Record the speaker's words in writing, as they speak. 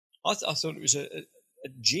I thought it was a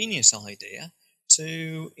genius idea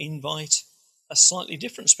to invite a slightly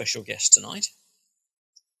different special guest tonight.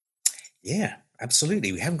 Yeah,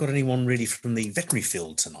 absolutely. We haven't got anyone really from the veterinary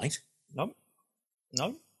field tonight.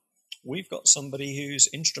 No. We've got somebody who's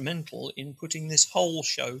instrumental in putting this whole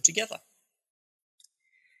show together.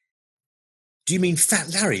 Do you mean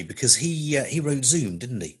Fat Larry? Because he wrote Zoom,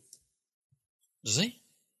 didn't he? Does he?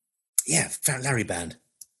 Yeah, Fat Larry Band.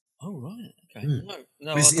 Oh, right. Okay.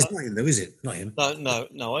 No. It's not him, though, is it? Not him.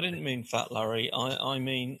 No. I didn't mean Fat Larry. I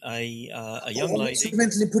mean a young lady.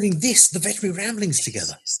 Instrumental in putting the veterinary ramblings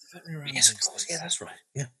together. Yes, the veterinary ramblings. Yes, of course. Yeah, that's right.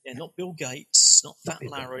 Yeah. Not Bill Gates, not Fat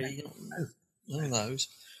Larry, none of those.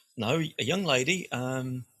 No, a young lady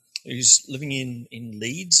who's living in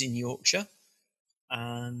Leeds in Yorkshire,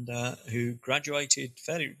 and who graduated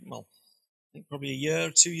fairly well, I think probably a year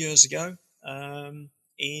or 2 years ago,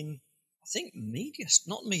 in I think media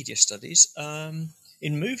studies,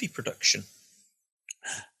 in movie production.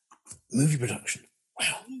 Movie production.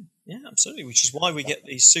 Wow. Yeah, absolutely. Which is why we get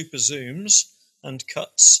these super zooms and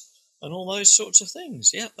cuts and all those sorts of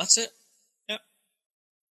things. Yeah, that's it. Yeah.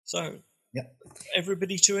 So. Yeah.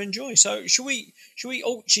 Everybody to enjoy. So should we?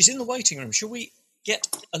 Oh, she's in the waiting room. Shall we get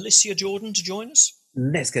Alicia Jordan to join us?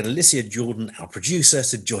 Let's get Alicia Jordan, our producer,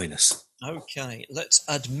 to join us. Okay. Let's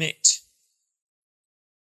admit.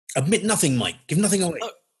 Admit nothing, Mike. Give nothing away.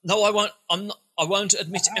 No, I won't. I won't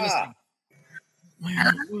admit anything.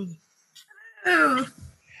 Oh.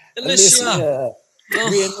 Alicia.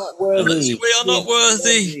 We are not worthy. We are not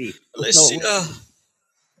worthy. Alicia.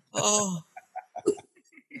 Oh.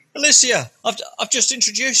 Alicia, I've just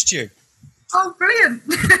introduced you. Oh, brilliant!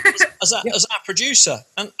 as our producer,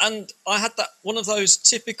 and I had that one of those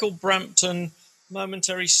typical Brampton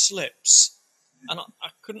momentary slips, and I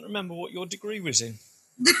couldn't remember what your degree was in.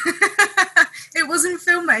 It was in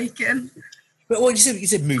filmmaking. But what you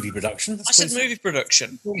said movie production. I said movie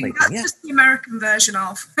production. That's just the American version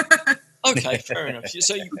of. Okay, fair enough.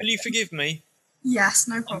 So will you forgive me? Yes,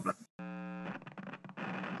 no problem.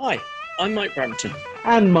 Hi, I'm Mike Brampton.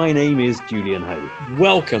 And my name is Julian Ho.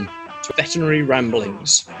 Welcome to Veterinary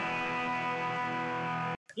Ramblings.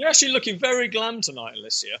 You're actually looking very glam tonight,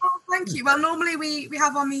 Alicia. Oh, thank you. Well, normally we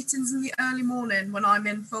have our meetings in the early morning when I'm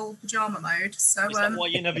in full pyjama mode. So is that why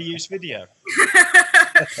you never use video? So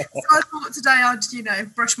I thought today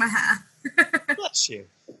I'd, brush my hair. Bless you.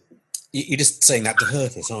 You're just saying that to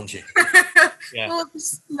hurt us, aren't you? Yeah. Well,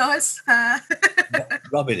 it's nice hair.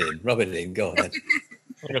 Rub it in. Go on then.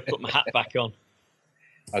 I'm going to put my hat back on.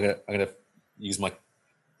 I'm gonna use my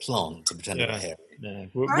plant to pretend I have hair. Yeah.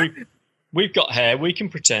 We've got hair. We can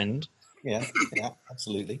pretend. Yeah,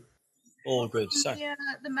 absolutely. All good. So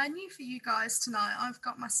the menu for you guys tonight. I've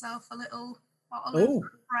got myself a little bottle of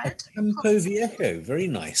bread. Campo Viejo, very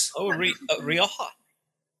nice. Oh, Rioja.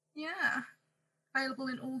 Yeah, available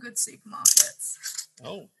in all good supermarkets.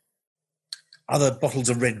 Oh. Other bottles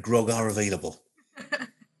of red grog are available.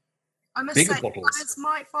 I must Bigger say, bottles. you guys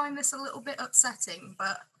might find this a little bit upsetting,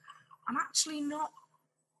 but I'm actually not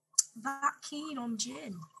that keen on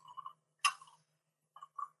gin.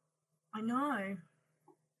 I know.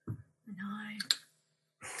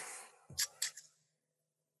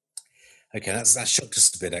 Okay, that shocked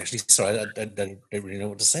us a bit, actually. Sorry, I don't really know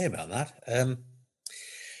what to say about that.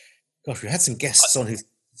 Gosh, we had some guests on who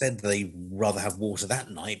said they'd rather have water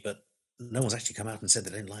that night, but no one's actually come out and said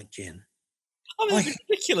they don't like gin. I mean, it'd be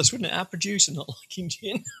ridiculous, wouldn't it? Our producer not liking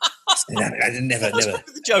gin. Never. That's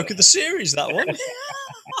probably the joke of the series, that one.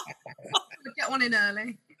 Get one in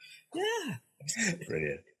early. Yeah.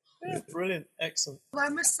 Brilliant. Yeah, brilliant. Excellent. Well, I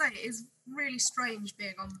must say, it is really strange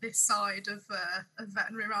being on this side of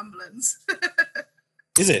veterinary ramblings.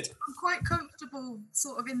 Is it? I'm quite comfortable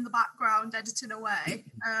sort of in the background editing away.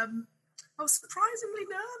 I was surprisingly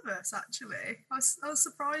nervous, actually. I was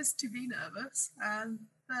surprised to be nervous.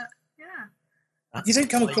 But, yeah. You don't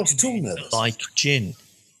come across at all nervous. Like gin.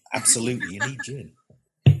 Absolutely, you need gin.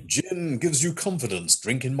 Gin gives you confidence.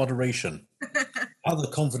 Drink in moderation. Other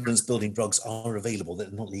confidence-building drugs are available that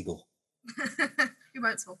are not legal. We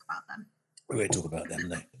won't talk about them. We won't talk about them,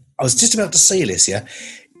 no. I was just about to say, Alicia,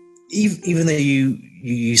 even though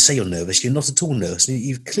you say you're nervous, you're not at all nervous.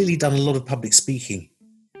 You've clearly done a lot of public speaking.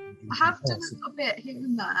 I have done a little bit here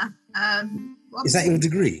and there. Is that your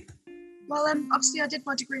degree? Well, obviously I did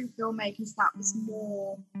my degree in filmmaking, so that was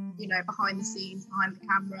more, behind the scenes, behind the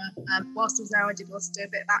camera. Whilst I was there, I did also do a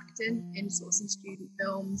bit of acting in sort of some student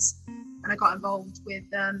films, and I got involved with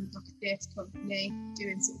like a theatre company,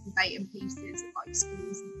 doing sort of debating pieces at like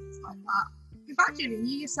schools and things like that. In fact, Julian,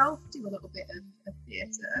 you yourself do a little bit of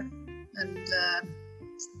theatre and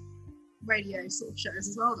radio sort of shows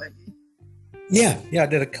as well, don't you? Yeah, I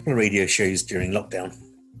did a couple of radio shows during lockdown,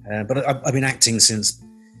 but I've been acting since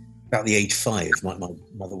about the age 5. My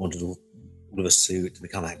mother wanted all of us to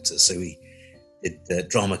become actors, so we did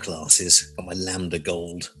drama classes. Got my Lambda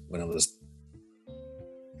Gold when I was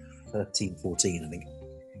 13, 14, I think,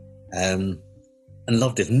 and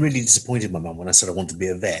loved it. And really disappointed my mum when I said I wanted to be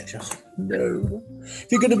a vet. Oh, no, if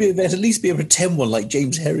you're going to be a vet, at least be a pretend one like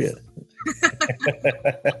James Herriot.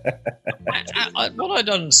 What I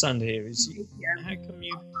don't understand here is how come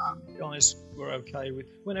you guys were okay with...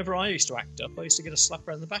 Whenever I used to act up, I used to get a slap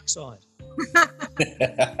around the backside.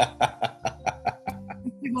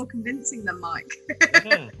 Be more convincing than Mike.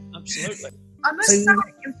 Yeah, absolutely. I must say,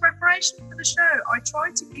 in preparation for the show, I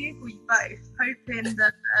tried to Google you both, hoping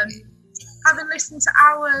that having listened to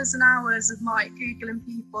hours and hours of Mike Googling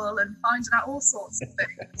people and finding out all sorts of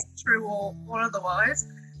things, true or otherwise,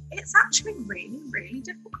 it's actually really, really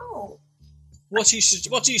difficult. What are you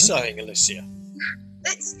saying, Alicia?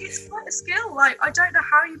 It's quite a skill. Like, I don't know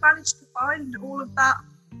how you managed to find all of that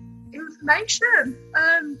information,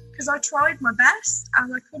 because I tried my best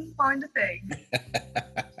and I couldn't find a thing.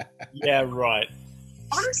 Yeah, right.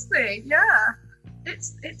 Honestly, yeah,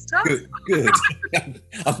 it's tough. Good.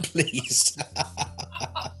 I'm pleased.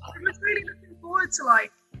 I was really looking forward to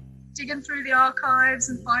digging through the archives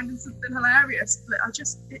and finding something hilarious, but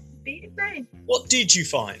it defeated me. What did you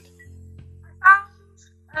find? I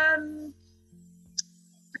found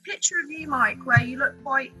a picture of you, Mike, where you look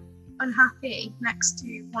quite unhappy next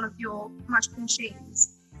to one of your magic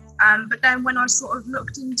machines. But then when I sort of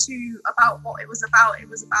looked into about what it was about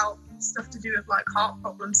stuff to do with heart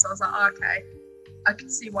problems. So I was like, okay, I can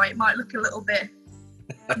see why it might look a little bit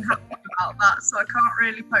unhappy about that. So I can't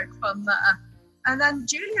really poke fun there. And then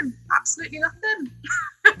Julian, absolutely nothing.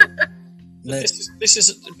 This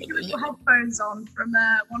is with your headphones on from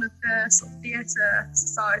one of the sort of theatre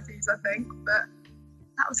societies, I think, but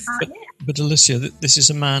that was about it. But Alicia, this is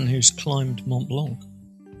a man who's climbed Mont Blanc.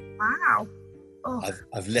 Wow. Oh.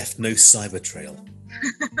 I've left no cyber trail.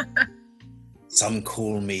 Some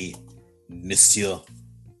call me Monsieur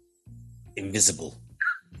Invisible.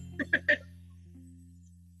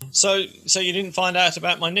 So you didn't find out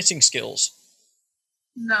about my knitting skills?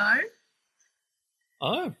 No.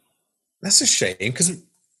 Oh, that's a shame, because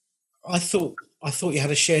I thought you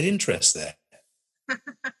had a shared interest there.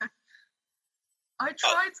 I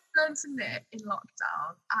tried to learn to knit in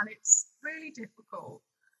lockdown, and it's really difficult.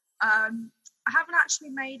 I haven't actually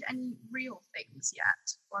made any real things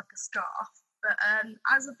yet, like a scarf, but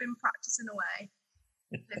as I've been practicing away,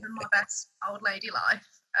 living my best old lady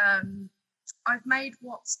life, I've made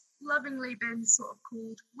what's lovingly been sort of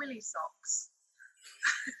called willy socks,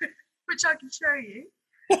 which I can show you.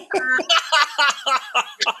 If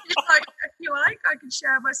you like, I can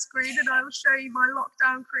share my screen and I will show you my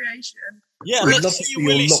lockdown creation. Yeah, We'd love let's to see see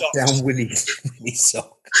your your willy lockdown socks. willy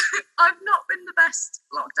sock. I've not been the best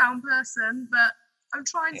lockdown person, but I'm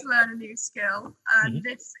trying to learn a new skill, and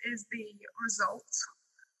this is the result.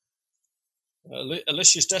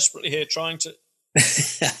 Alicia's desperately here trying to...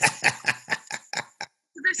 So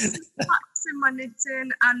this is practicing my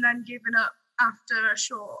knitting and then giving up after a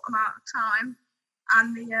short amount of time,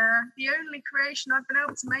 and the only creation I've been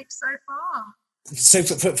able to make so far. So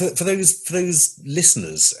for those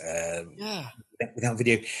listeners, without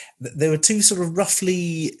video, there were two sort of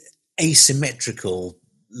roughly asymmetrical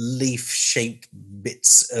leaf-shaped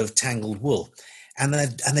bits of tangled wool, and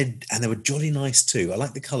they were jolly nice too. I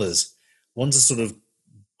like the colours. One's a sort of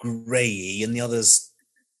grey, and the other's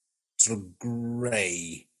sort of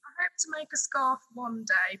grey. I hope to make a scarf one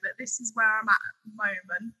day, but this is where I'm at the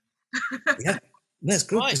moment. Yeah, that's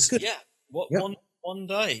good. Right, That's good. Yeah, one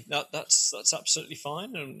day. That's absolutely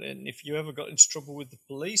fine. And if you ever got into trouble with the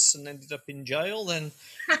police and ended up in jail, then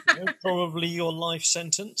probably your life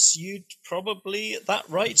sentence, you'd probably at that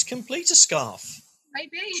rate complete a scarf.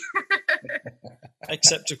 Maybe.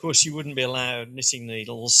 Except, of course, you wouldn't be allowed knitting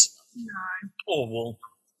needles. No. Or wool.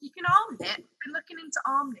 You can arm knit. I've been looking into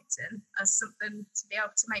arm knitting as something to be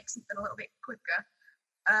able to make something a little bit quicker.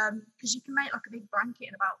 Because you can make like a big blanket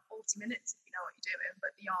in about 40 minutes if you know what you're doing,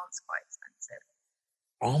 but the yarn's quite expensive.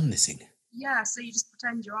 Arm knitting? Yeah, so you just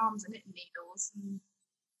pretend your arms are knitting needles and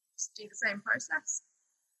just do the same process.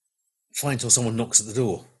 Fine till someone knocks at the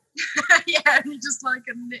door. Yeah, and you're just like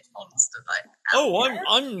a knit monster. Like, oh,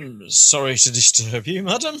 I'm sorry to disturb you,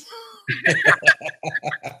 madam.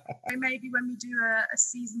 Maybe when we do a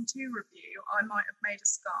season 2 review, I might have made a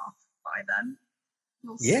scarf by then.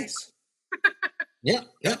 We'll see. Yes. Yeah.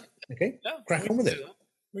 Okay. Yeah, crack on with it.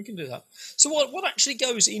 We can do that. So what actually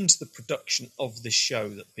goes into the production of this show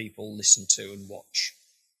that people listen to and watch?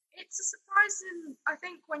 It's a surprise surprising. I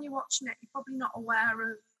think when you're watching it, you're probably not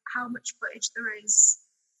aware of how much footage there is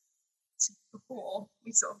before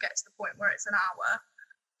we sort of get to the point where it's an hour.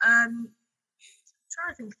 I'm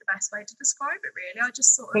trying to think of the best way to describe it. Really, I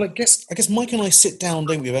just sort of. Well, I guess Mike and I sit down,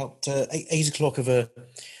 don't we, about 8 o'clock of a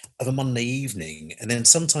Monday evening, and then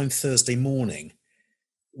sometime Thursday morning,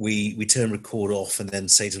 we turn record off and then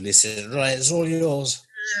say to Alicia, right, it's all yours.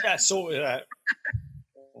 Yeah, sort it out.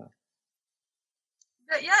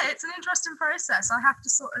 But yeah, it's an interesting process. I have to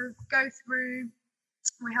sort of go through.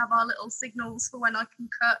 We have our little signals for when I can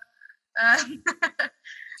cut,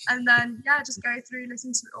 and then just go through,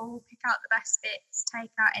 listen to it all, pick out the best bits,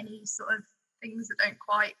 take out any sort of things that don't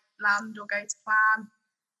quite land or go to plan,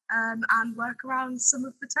 and work around some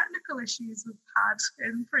of the technical issues we've had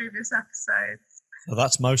in previous episodes. Well,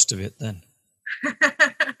 that's most of it then.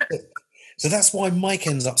 So that's why Mike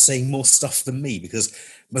ends up saying more stuff than me, because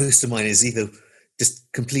most of mine is either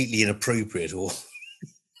just completely inappropriate or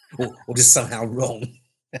just somehow wrong.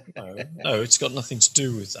 No, it's got nothing to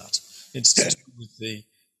do with that. It's to do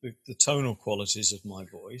with the tonal qualities of my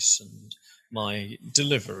voice and my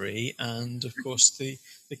delivery, and of course the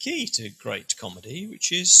key to great comedy,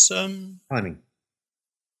 which is Timing.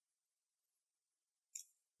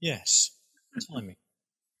 Yes, timing.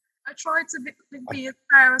 I try to be as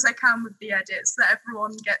fair as I can with the edits, so that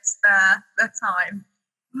everyone gets their time.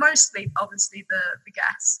 Mostly, obviously, the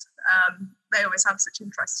guest. They always have such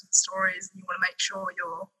interesting stories, and you want to make sure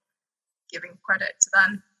you're giving credit to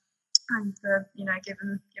them and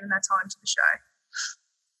giving their time to the show.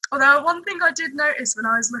 Although one thing I did notice when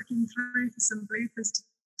I was looking through for some bloopers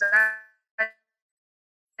today,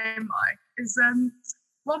 Mike, is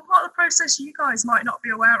one part of the process you guys might not be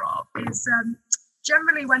aware of is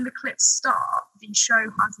generally when the clips start, the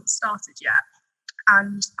show hasn't started yet.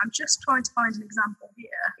 And I'm just trying to find an example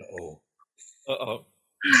here. Uh-oh.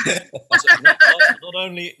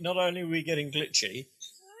 Not only are we getting glitchy.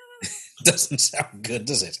 Doesn't sound good,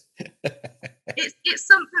 does it? It's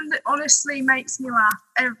something that honestly makes me laugh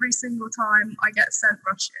every single time I get sent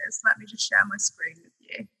rushes. Let me just share my screen with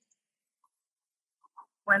you.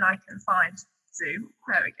 When I can find Zoom.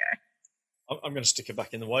 There we go. I'm going to stick her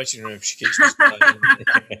back in the waiting room if she keeps So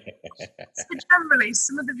generally,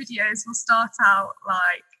 some of the videos will start out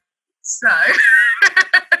like so.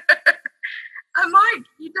 And Mike,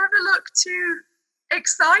 you never look too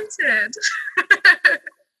excited.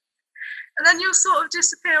 And then you'll sort of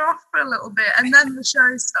disappear off for a little bit, and then the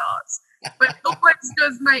show starts. But it always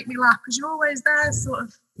does make me laugh, because you're always there sort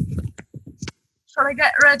of trying to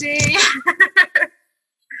get ready.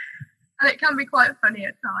 And it can be quite funny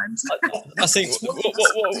at times. I think what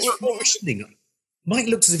we should think. Mike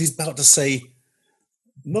looks as if he's about to say,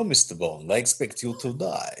 "No, Mr. Bond, I expect you to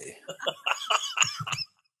die."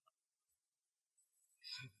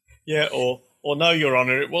 Yeah, or no, Your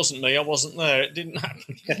Honour, it wasn't me. I wasn't there. It didn't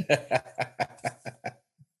happen.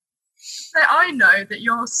 So I know that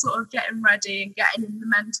you're sort of getting ready and getting in the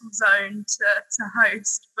mental zone to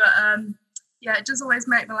host, but it does always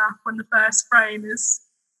make me laugh when the first frame is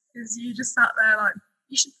you just sat there like,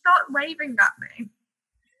 you should start waving at me.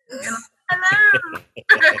 And you're like, hello.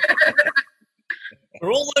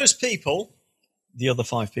 For all those people, the other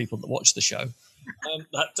 5 people that watch the show,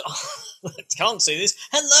 that can't see this.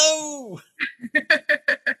 Hello!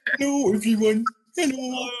 Hello, everyone.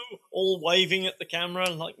 Hello. All waving at the camera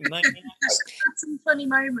like maniacs. Had some funny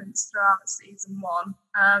moments throughout season 1.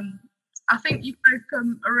 I think you've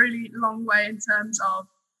come a really long way in terms of,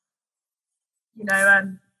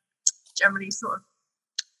 generally sort of,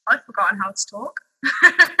 I've forgotten how to talk.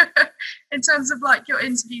 In terms of like your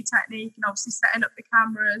interview technique and obviously setting up the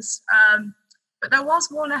cameras. But there was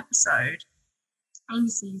one episode in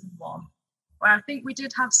season 1 where I think we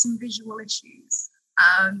did have some visual issues.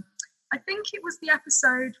 I think it was the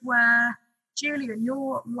episode where, Julian,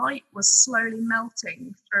 your light was slowly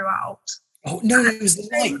melting throughout. Oh, no, it was the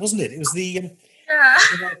light, wasn't it? It was the... Yeah.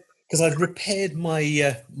 Because I'd repaired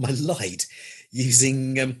my my light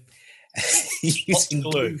using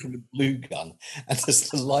glue from a glue gun, and as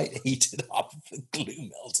the light heated up, the glue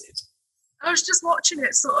melted. I was just watching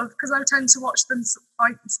it sort of, because I tend to watch them sort of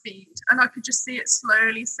hyper speed, and I could just see it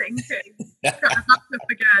slowly sinking back up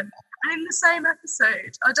again. And in the same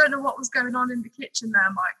episode, I don't know what was going on in the kitchen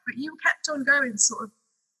there, Mike, but you kept on going sort of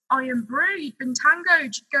iron brew, you'd been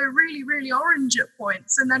tangoed, you'd go really, really orange at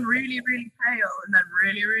points, and then really, really pale, and then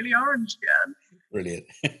really, really orange again. Brilliant.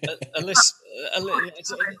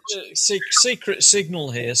 Secret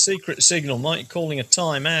signal here, secret signal. Mike calling a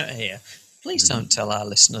time out here. Please don't tell our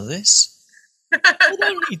listener this. They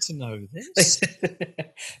don't need to know this.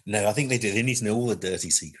 No, I think they do. They need to know all the dirty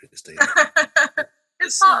secrets, do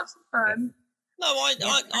It's part of the fun. No,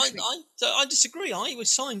 I disagree. I was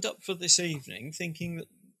signed up for this evening thinking that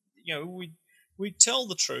we'd tell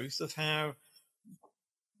the truth of how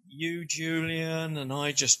you, Julian, and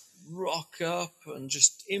I just rock up and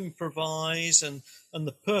just improvise, and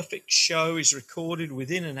the perfect show is recorded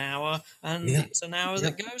within an hour, and it's an hour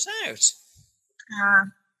that goes out.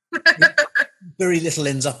 Very little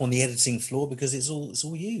ends up on the editing floor because it's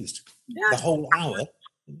all used. Yeah. The whole hour.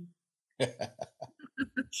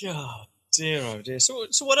 Oh dear. So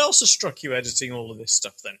what else has struck you editing all of this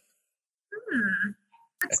stuff then?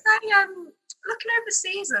 I'd say looking over the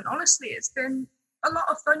season, honestly, it's been a lot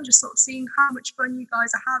of fun just sort of seeing how much fun you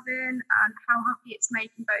guys are having and how happy it's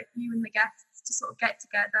making both you and the guests to sort of get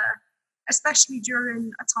together, especially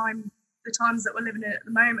during the times that we're living in at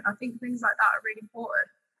the moment. I think things like that are really important.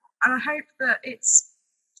 And I hope that it's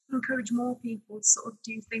encourage more people to sort of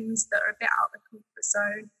do things that are a bit out of their comfort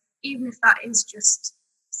zone, even if that is just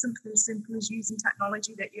something as simple as using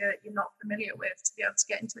technology that you're not familiar with, to be able to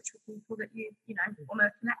get in touch with people that you want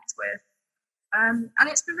to connect with. And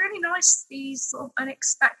it's been really nice, these sort of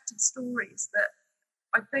unexpected stories that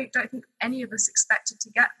I don't think any of us expected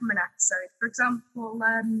to get from an episode. For example,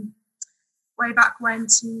 way back when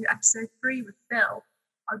to episode 3 with Phil,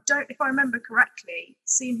 if I remember correctly,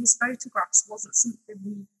 seeing his photographs wasn't something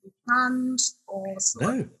we planned or sort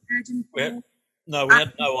of imagined for. No, we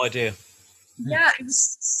had no idea. Yeah, it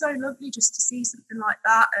was so lovely just to see something like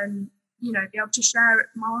that and, be able to share it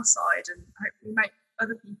from our side and hopefully make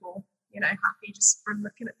other people, happy just from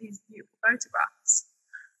looking at these beautiful photographs.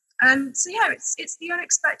 So yeah, it's the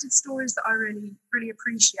unexpected stories that I really, really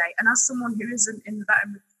appreciate. And as someone who isn't in the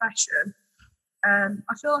veterinary profession,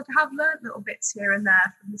 I feel like I have learned little bits here and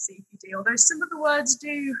there from the CPD, although some of the words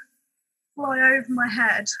do fly over my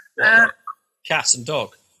head. Cat and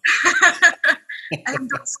dog.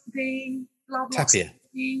 Endoscopy, blah, blah, tapir.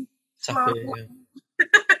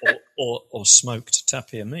 Or smoked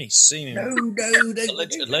tapir meat.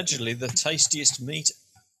 Allegedly the tastiest meat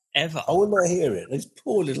ever. I will not hear it. Those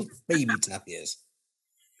poor little baby tapirs.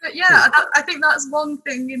 But yeah, I think that's one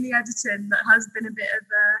thing in the editing that has been a bit of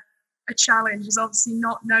a challenge, is obviously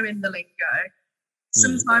not knowing the lingo.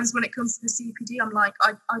 Sometimes when it comes to the CPD, I'm like,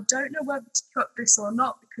 I don't know whether to cut this or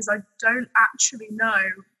not because I don't actually know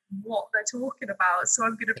what they're talking about. So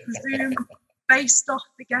I'm going to presume, based off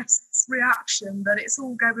the guest's reaction, that it's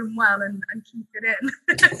all going well and keep it in.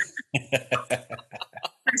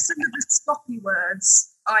 Some of the sloppy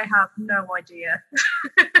words, I have no idea.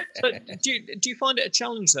 So do you find it a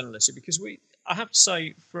challenge then, Alicia? Because I have to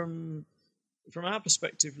say, from our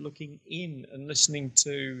perspective, looking in and listening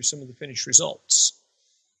to some of the finished results,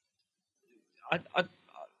 I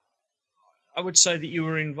would say that you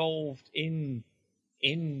were involved in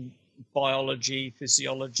biology,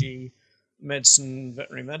 physiology, medicine,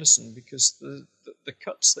 veterinary medicine, because the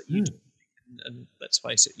cuts that you do, and let's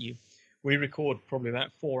face it, we record probably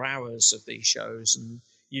about 4 hours of these shows, and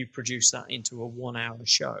you produce that into a 1-hour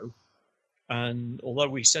show. And although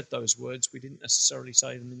we said those words, we didn't necessarily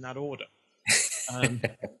say them in that order. In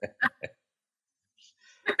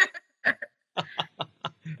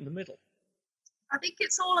the middle. I think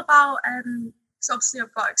it's all about, because obviously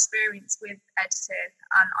I've got experience with editing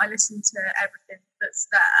and I listen to everything that's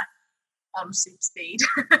there on super speed.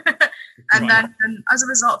 And then as a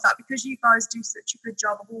result of that, because you guys do such a good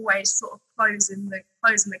job of always sort of closing the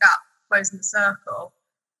gap, closing the circle,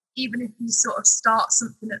 even if you sort of start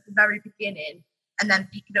something at the very beginning and then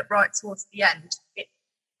pick it up right towards the end,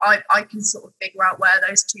 I can sort of figure out where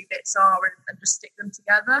those two bits are and just stick them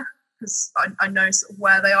together because I know sort of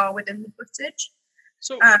where they are within the footage.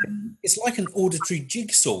 So it's like an auditory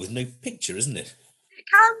jigsaw with no picture, isn't it? It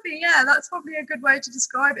can be, yeah. That's probably a good way to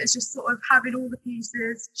describe it. It's just sort of having all the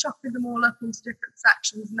pieces, chopping them all up into different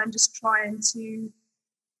sections, and then just trying to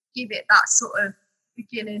give it that sort of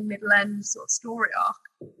beginning, middle, end sort of story arc.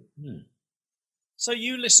 So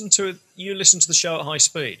you listen to the show at high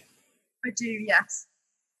speed? I do, yes.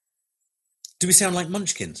 Do we sound like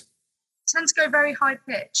munchkins? I tend to go very high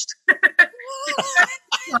pitched.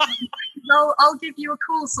 I'll give you a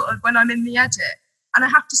call sort of when I'm in the edit, and I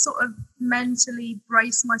have to sort of mentally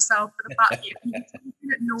brace myself for the fact that you're talking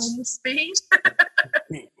at normal speed.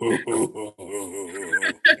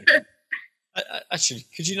 Actually,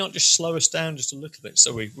 could you not just slow us down just a little bit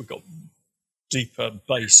so we've got deeper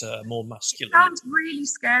bass, more masculine? It sounds really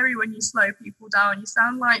scary when you slow people down. You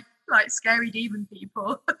sound like scary demon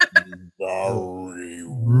people.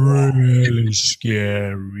 Really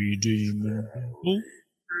scary demon people.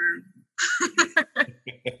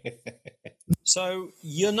 So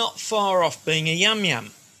you're not far off being a yam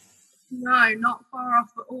yam. No, not far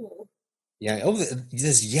off at all. Yeah. Oh,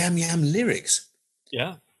 there's Yam Yam lyrics.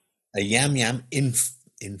 Yeah. A Yam Yam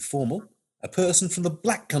informal, a person from the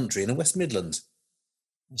Black Country in the West Midlands.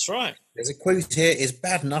 That's right. There's a quote here: "It's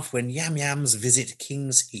bad enough when Yam Yams visit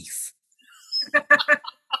King's Heath."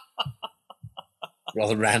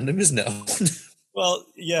 Rather random, isn't it? Well,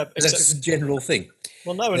 yeah. That's just a general thing.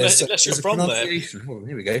 Well, no, unless you're from there. Oh,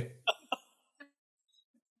 here we go.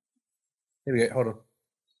 Here we go. Hold on.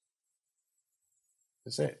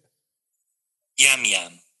 That's it. Yam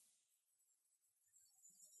Yam.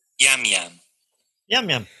 Yam Yam. Yam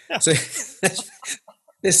Yam. Yeah. So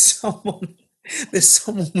there's someone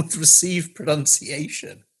with received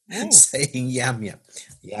pronunciation saying Yam Yam.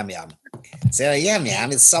 Yam Yam. So Yam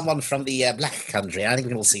Yam is someone from the Black Country. I think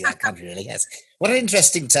we all see that country, really, yes. What an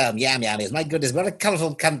interesting term Yam Yam is. My goodness, what a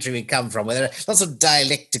colourful country we come from, where there are lots of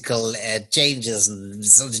dialectical changes and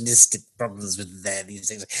misogynistic problems with these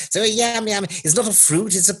things. So a Yam Yam is not a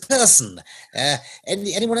fruit, it's a person.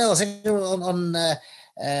 Anyone else on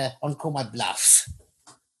Call My Bluff?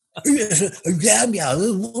 Yes, a yam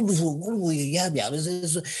yam, wonderful yam yam. A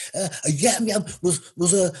yam yam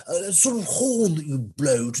was a sort of horn that you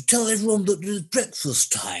blow to tell everyone that it's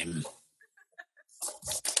breakfast time.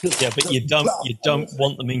 Yeah, but you don't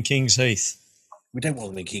want them in King's Heath. We don't want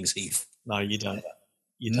them in King's Heath. No, you don't.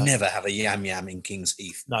 You don't. Never have a yam yam in King's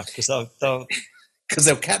Heath. No, because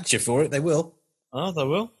they'll catch you for it. They will. Oh, they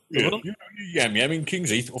will. They will. You yam yam in King's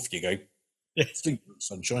Heath. Off you go. Yeah,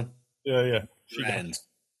 sunshine. Yeah. Grand.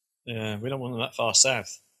 Yeah, we don't want them that far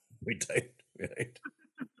south. We don't. It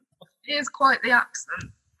is quite the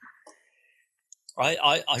accent.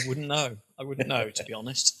 I wouldn't know. I wouldn't know, to be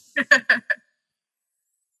honest.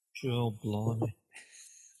 God blimey.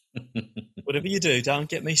 Whatever you do, don't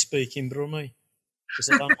get me speaking Brummie,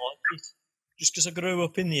 because I don't like it. Just because I grew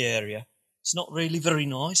up in the area, it's not really very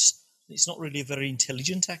nice. It's not really a very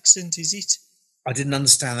intelligent accent, is it? I didn't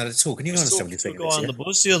understand that at all. Can you understand what you're saying? I was talking to a guy on the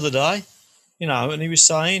bus the other day, and he was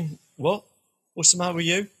saying, what's the matter with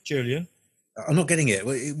you, Julian? I'm not getting it.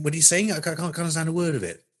 What are you saying? I can't understand a word of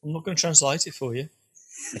it. I'm not going to translate it for you.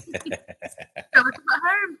 Go look at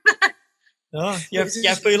home. Oh, you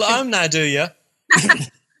feel at home now, do you?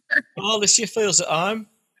 Oh, Alicia feels at home.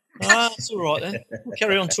 That's all right then. We'll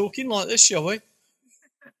carry on talking like this, shall we?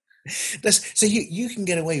 So you can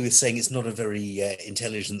get away with saying it's not a very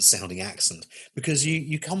intelligent sounding accent because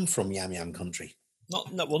you come from Yam Yam country.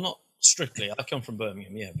 Not strictly. I come from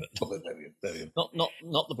Birmingham, yeah, but Birmingham.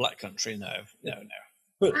 Not the Black Country. No.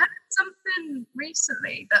 But I heard something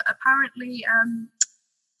recently that apparently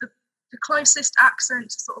the closest accent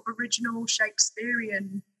to sort of original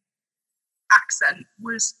Shakespearean accent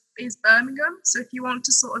is Birmingham. So if you want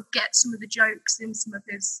to sort of get some of the jokes in some of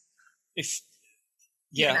his, I've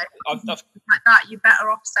like that, you're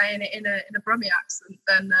better off saying it in a Brummie accent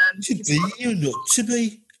than to be or not to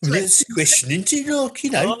be. Well, that's the question, isn't it? Like,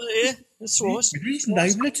 Oh, yeah, that's right. There is no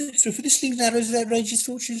letter for the slings and arrows of outrageous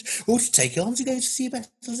fortunes, or to take arms and go to see about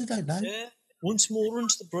battles. I don't know. Yeah. Once more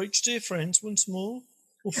into the breach, dear friends. Once more,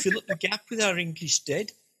 we'll fill up the gap with our English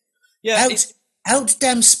dead. Yeah. Out,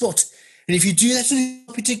 damn spot. And if you do that to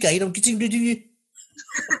it again, I'm getting rid of you.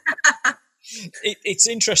 It's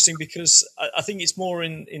interesting because I think it's more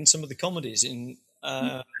in some of the comedies.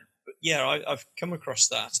 But I've come across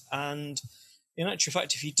that, and in actual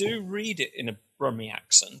fact, if you do read it in a Brummie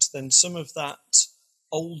accent, then some of that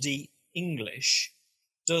oldie English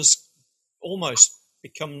does almost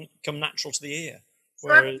become natural to the ear. So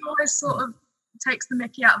that always sort of takes the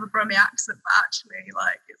mickey out of a Brummie accent, but actually,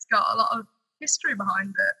 like, it's got a lot of history behind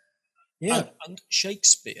it. Yeah, and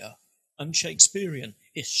Shakespeare and Shakespearean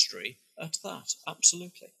history at that,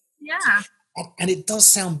 absolutely. Yeah. And it does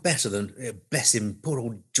sound better than bless him, poor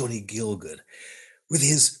old Johnny Gielgud, with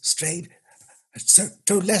his straight. So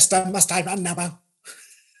to Leicester must I run now?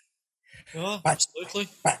 Oh, absolutely.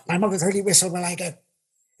 But my mother's only whistle when I go.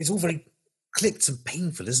 It's all very clipped and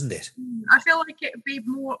painful, isn't it? I feel like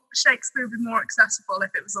Shakespeare would be more accessible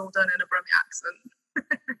if it was all done in a Brummie accent.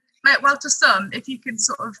 Well, to some, if you can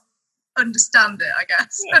sort of understand it, I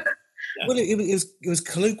guess. Yeah. Well, it was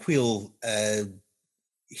colloquial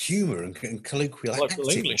humour and colloquial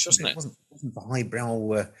English, wasn't it? It wasn't for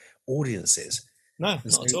highbrow audiences. No,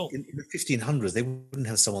 not at all. In the 1500s, they wouldn't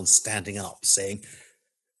have someone standing up saying,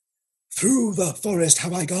 "Through the forest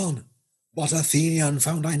have I gone, but Athenian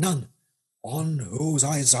found I none, on whose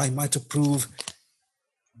eyes I might approve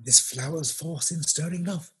this flower's force in stirring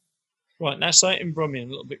love." Right, now say it in Brummie a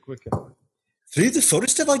little bit quicker. "Through the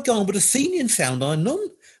forest have I gone, but Athenian found I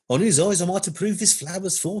none, on whose eyes I might approve this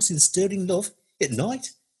flower's force in stirring love, at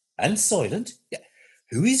night and silent.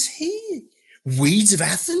 Who is he? weeds of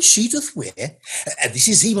Athens she doth wear, and this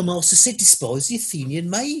is he my master said despise the Athenian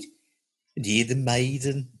maid. And here the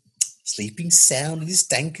maiden, sleeping sound in this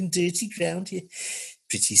dank and dirty ground here.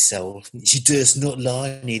 Pretty soul, she durst not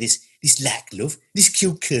lie near this lack love, this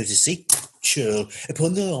kill courtesy. Churl,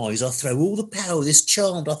 upon thy eyes I throw all the power this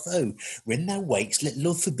charm doth owe. When thou wakes, let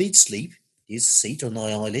love forbid sleep. Here's a seat on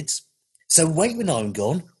thy eyelids. So wait when I'm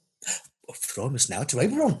gone, for I must now to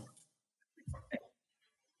Oberon.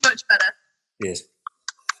 Much better. Yes.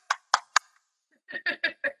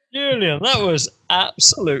 Julian, that was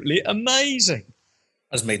absolutely amazing.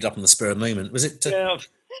 I was made up on the spur of the moment. Was it? Yeah.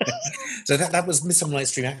 So that was Midsummer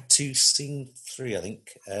Night's Dream Act 2, Scene 3, I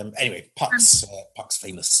think. Anyway, Puck's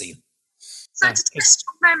famous scene. So to test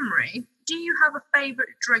your memory, do you have a favourite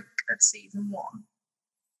drink of season 1?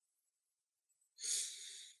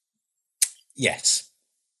 Yes.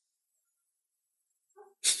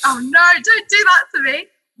 Oh no, don't do that to me.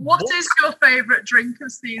 What is your favourite drink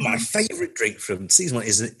of season? My favourite drink from season 1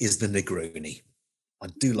 is the Negroni. I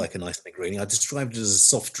do like a nice Negroni. I described it as a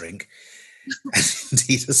soft drink. And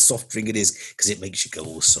indeed, a soft drink it is, because it makes you go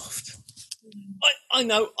all soft. I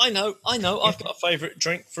know. I've got a favourite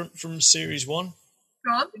drink from series 1.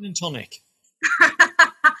 Go on. Gin and tonic.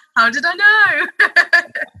 How did I know?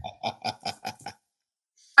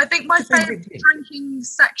 I think my favourite drink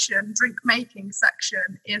making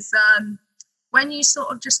section is when you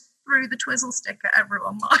sort of just threw the twizzle stick at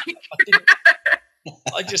everyone, Mike.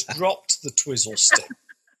 I just dropped the twizzle stick.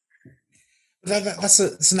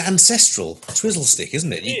 It's an ancestral twizzle stick,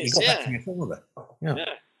 isn't it? You got yeah. that from your father. Yeah.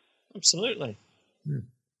 Absolutely.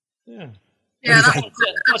 Yeah. Yeah,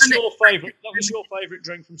 that's your favourite. That was your favourite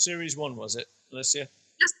drink from series 1, was it, Alicia?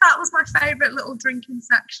 Just that was my favourite little drinking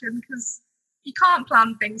section, because you can't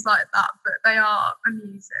plan things like that, but they are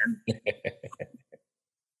amusing.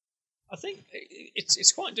 I think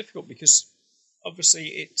it's quite difficult because obviously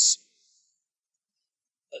it's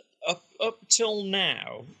up till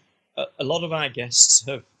now a lot of our guests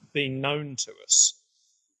have been known to us,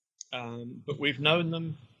 but we've known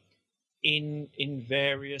them in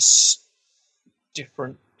various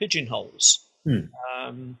different pigeonholes,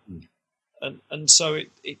 and so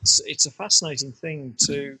it's a fascinating thing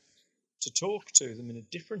to talk to them in a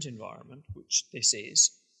different environment, which this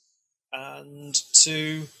is, and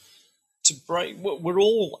to break. We're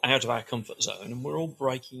all out of our comfort zone, and we're all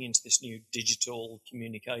breaking into this new digital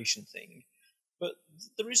communication thing. But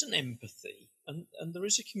there is an empathy, and there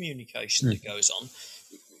is a communication that goes on,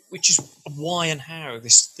 which is why and how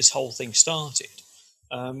this whole thing started,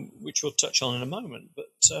 which we'll touch on in a moment. But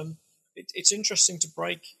it's interesting to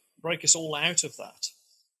break us all out of that,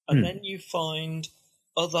 and then you find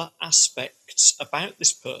other aspects about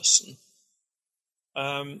this person.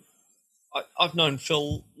 I've known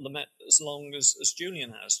Phil Lamette as long as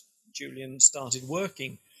Julian has. Julian started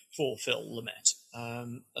working for Phil Lamette,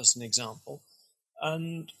 as an example.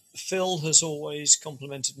 And Phil has always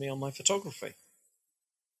complimented me on my photography.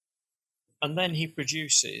 And then he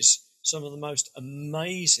produces some of the most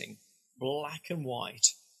amazing black and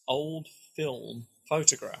white old film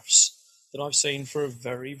photographs that I've seen for a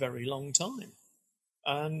very, very long time.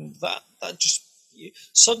 And that just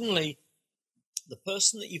suddenly, the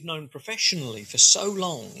person that you've known professionally for so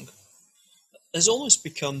long has almost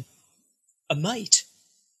become a mate.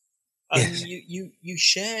 And you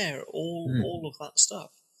share all of that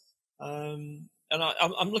stuff. And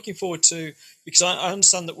I'm looking forward to, because I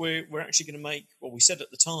understand that we're actually going to make, well, we said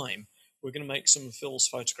at the time, we're going to make some of Phil's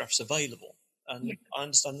photographs available. And I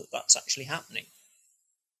understand that that's actually happening.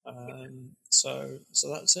 So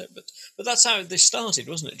that's it. But that's how this started,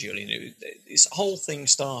 wasn't it, Julian? This whole thing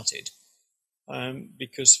started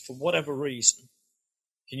because for whatever reason,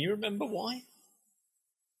 can you remember why?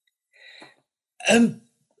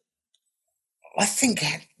 I think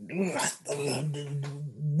we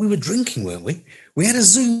were drinking, weren't we? We had a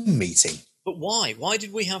Zoom meeting. But why? Why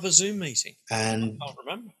did we have a Zoom meeting? And I can't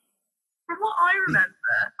remember. From what I remember,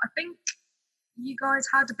 I think you guys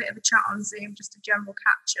had a bit of a chat on Zoom, just a general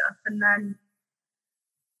catch-up, and then,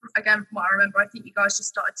 again, from what I remember, I think you guys just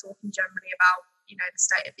started talking generally about, the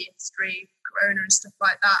state of the industry, Corona and stuff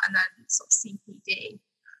like that, and then sort of CPD.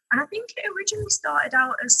 And I think it originally started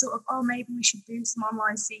out as sort of, maybe we should do some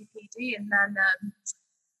online CPD, and then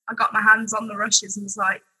I got my hands on the rushes and was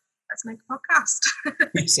like, let's make a podcast.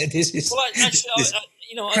 You said this is crap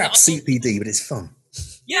CPD, but it's fun.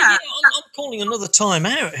 Yeah, I'm calling another time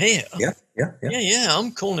out here. Yeah.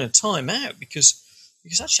 I'm calling a time out because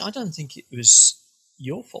actually I don't think it was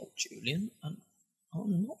your fault, Julian, and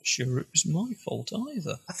I'm not sure it was my fault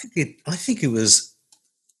either. I think it was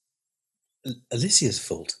Alicia's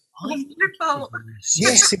fault.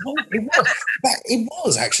 Yes, it was. It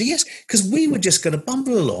was actually, yes, because we were just going to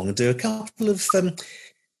bumble along and do a couple of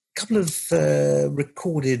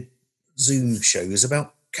recorded Zoom shows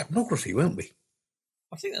about capnography, weren't we?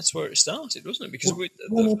 I think that's where it started, wasn't it? Because One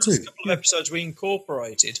or the first two. couple of episodes we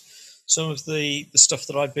incorporated some of the stuff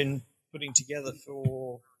that I've been putting together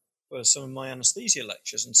for some of my anaesthesia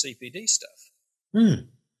lectures and CPD stuff. Mm.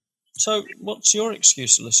 So, what's your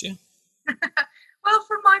excuse, Alicia? Well,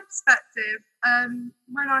 from my perspective,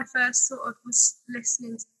 when I first sort of was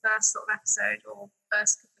listening to the first sort of episode or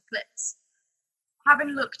first couple of clips, having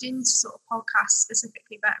looked into sort of podcasts,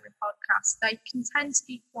 specifically veterinary podcasts, they can tend to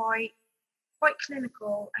be quite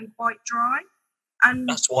clinical and quite dry. And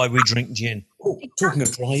that's why we drink gin. Oh, talking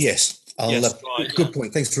of dry, yes. Good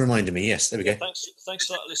point. Thanks for reminding me. Yes, there we go. Thanks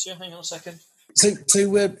for that, Alicia. Hang on a second. So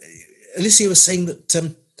Alicia was saying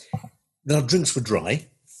that our drinks were dry.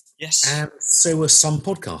 Yes. And so were some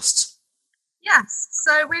podcasts. Yes.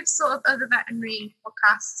 So with sort of other veterinary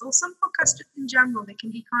podcasts, or some podcasts just in general, they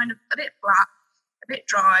can be kind of a bit flat, a bit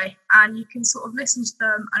dry, and you can sort of listen to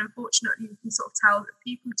them, and unfortunately you can sort of tell that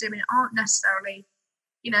people doing it aren't necessarily,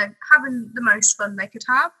 having the most fun they could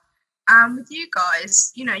have. And with you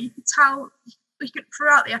guys, you could tell,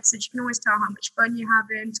 throughout the episode, you can always tell how much fun you're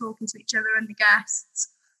having, talking to each other and the guests,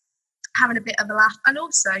 having a bit of a laugh. And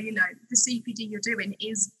also, the CPD you're doing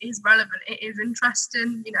is relevant. It is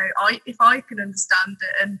interesting. If I can understand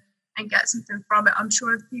it and get something from it, I'm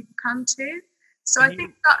sure other people can too. So I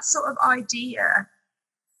think that sort of idea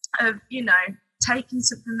of, taking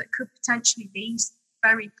something that could potentially be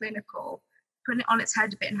very clinical, putting it on its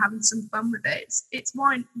head a bit and having some fun with it, it's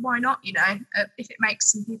why not, if it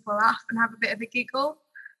makes some people laugh and have a bit of a giggle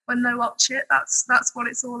when they watch it, that's what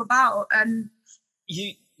it's all about. And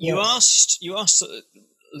you asked a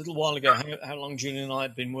little while ago how long Julian and I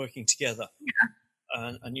had been working together.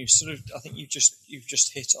 Yeah. And you sort of, I think you've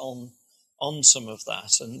just hit on some of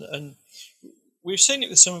that, and we've seen it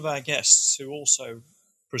with some of our guests who also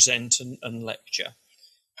present and lecture,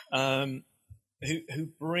 who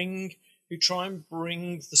try and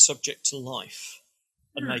bring the subject to life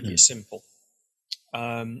and make it simple,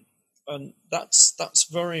 and that's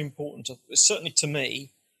very important. Certainly to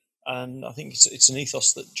me, and I think it's an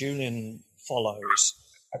ethos that Julian follows.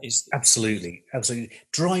 Absolutely.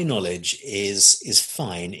 Dry knowledge is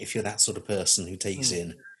fine if you're that sort of person who takes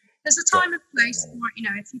in. There's a time and place for it,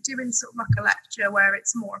 if you're doing sort of like a lecture where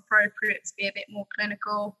it's more appropriate to be a bit more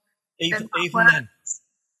clinical. Even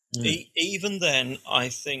then, I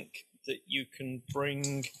think that you can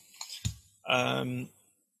bring,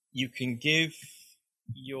 you can give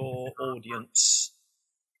your audience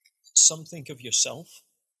something of yourself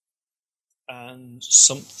and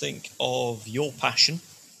something of your passion.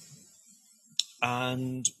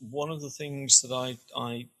 And one of the things that I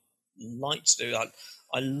like to do,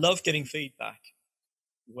 I love getting feedback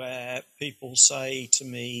where people say to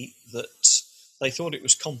me that they thought it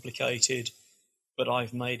was complicated, but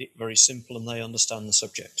I've made it very simple and they understand the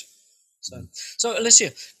subject. So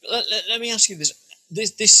Alicia, let me ask you this.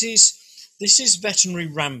 This is Veterinary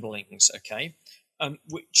Ramblings, okay,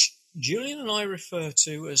 which Julian and I refer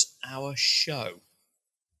to as our show.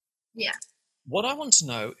 Yeah. What I want to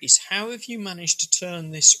know is how have you managed to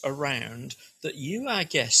turn this around that you, our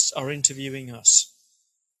guests, are interviewing us?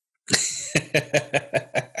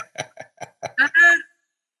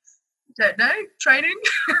 Don't know. Training.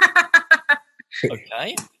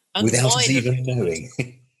 Okay. And without us even knowing.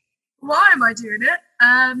 Why am I doing it?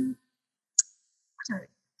 I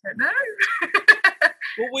don't know.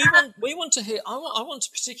 Well, we want to hear. I want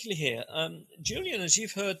to particularly hear, Julian, as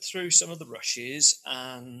you've heard through some of the rushes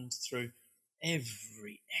and through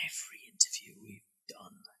every interview we've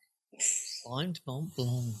done, climbed Mont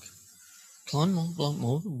Blanc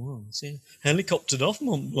more than once. Yeah. Helicoptered off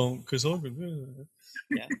Mont Blanc because I've been.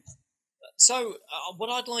 Yeah. So, what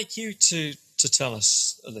I'd like you to tell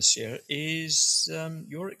us, Alicia, is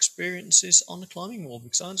your experiences on the climbing wall,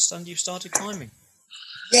 because I understand you've started climbing.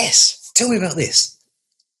 Yes. Tell me about this.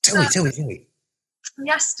 Tell me.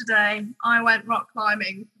 Yesterday, I went rock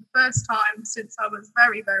climbing for the first time since I was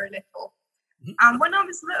very, very little. Mm-hmm. And when I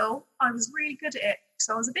was little, I was really good at it.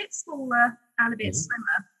 So I was a bit smaller and a bit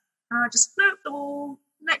slimmer. And I just flew up the wall.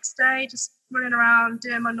 Next day, just running around,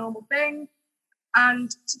 doing my normal thing.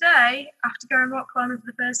 And today, after going rock climbing for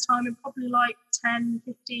the first time in probably like 10,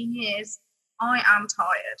 15 years, I am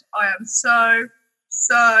tired. I am so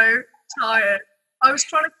tired. I was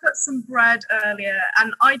trying to cut some bread earlier,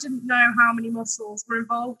 and I didn't know how many muscles were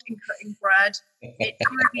involved in cutting bread. It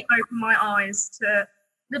really opened my eyes to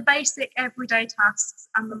the basic everyday tasks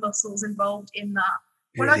and the muscles involved in that.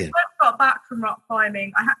 When I first got back from rock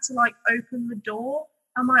climbing, I had to like open the door,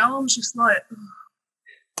 and my arms just like,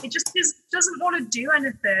 it just doesn't want to do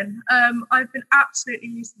anything. I've been absolutely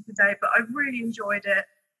useless today, but I really enjoyed it,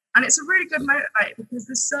 and it's a really good motivator because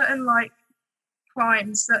there's certain like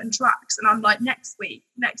climbs, certain tracks, and I'm like, next week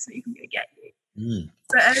I'm gonna get you.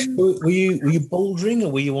 But, were you bouldering,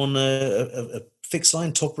 or were you on a fixed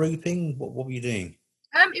line, top roping? What were you doing?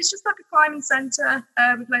 It's just like a climbing centre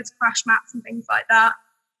with loads of crash mats and things like that.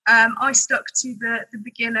 I stuck to the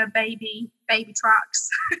beginner baby tracks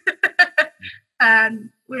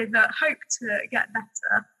with hope to get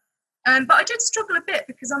better. But I did struggle a bit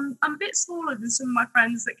because I'm a bit smaller than some of my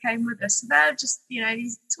friends that came with us. So they're just,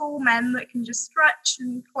 these tall men that can just stretch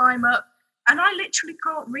and climb up. And I literally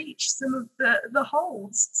can't reach some of the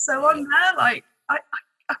holds. So I'm there like, I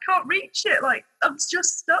can't reach it. Like, I'm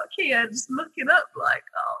just stuck here, just looking up like,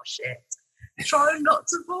 oh, shit. Trying not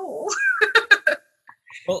to fall.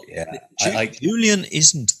 Well, Julian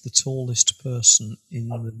isn't the tallest person in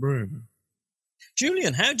the room.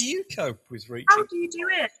 Julian, how do you cope with reaching? How do you do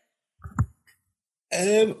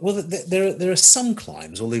it? Well, there are some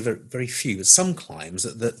climbs, although very, very few, but some climbs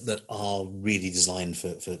that are really designed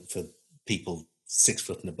for people 6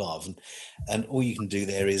 foot and above, and all you can do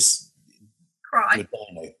there is cry, do a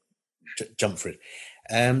dino, jump for it.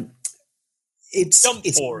 Jump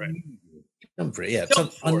for it. Jump for it, yeah.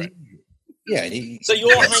 Jump for it. Yeah. So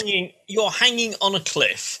you're hanging on a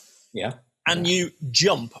cliff. Yeah. And you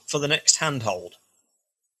jump for the next handhold.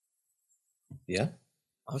 Yeah.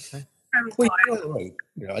 Okay. Well,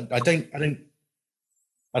 I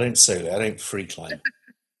don't solo. I don't free climb.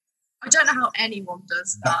 I don't know how anyone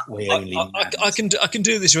does that. I can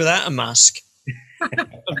do this without a mask.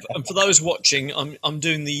 and for those watching, I'm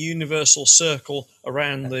doing the universal circle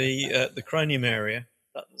around the cranium area,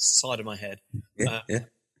 that's the side of my head. Yeah.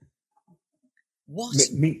 What?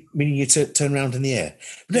 Meaning you turn around in the air.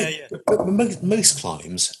 But most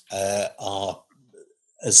climbs are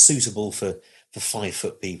as suitable for 5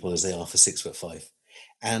 foot people as they are for 6'5".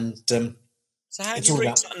 And so how do you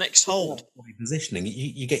reach that next hold? Body positioning.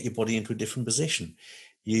 You get your body into a different position.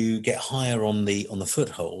 You get higher on the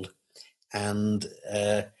foothold, and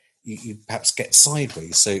you perhaps get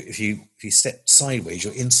sideways. So if you step sideways,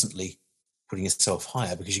 you're instantly putting yourself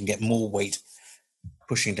higher because you can get more weight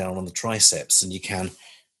pushing down on the triceps than you can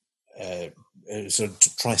sort of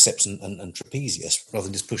triceps and trapezius, rather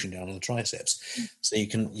than just pushing down on the triceps. So you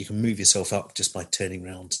can move yourself up just by turning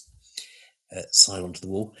around side onto the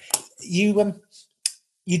wall.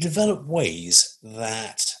 You develop ways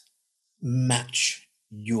that match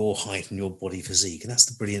your height and your body physique, and that's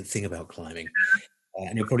the brilliant thing about climbing.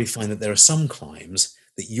 And you'll probably find that there are some climbs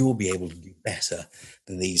that you'll be able to do better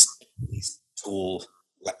than these tall,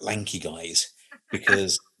 lanky guys,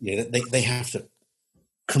 because they have to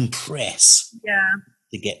compress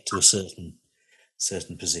to get to a certain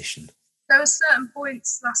position. There were certain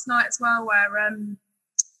points last night as well where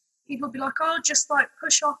people would be like, oh, just like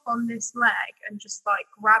push off on this leg and just like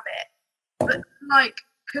grab it. But like,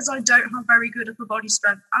 because I don't have very good upper body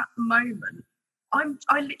strength at the moment,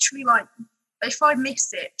 I literally like, if I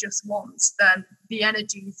miss it just once, then the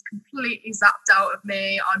energy is completely zapped out of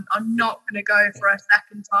me. I'm not going to go for a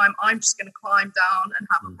second time. I'm just going to climb down and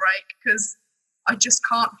have a break because I just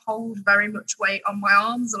can't hold very much weight on my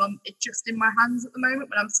arms, and it's just in my hands at the moment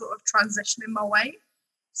when I'm sort of transitioning my weight.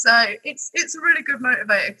 So it's a really good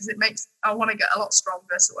motivator because it makes I want to get a lot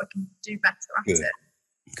stronger so I can do better at it.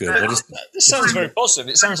 Good. This sounds very positive.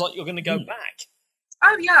 It sounds like you're going to go back.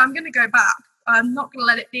 Oh yeah, I'm going to go back. I'm not going to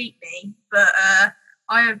let it beat me, but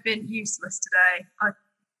I have been useless today. I've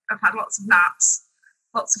had lots of naps,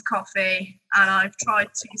 lots of coffee, and I've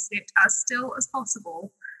tried to sit as still as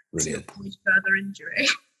possible to avoid further injury.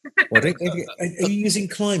 Well, are you using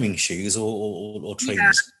climbing shoes or trainers?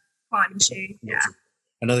 Yeah, climbing shoes, yeah.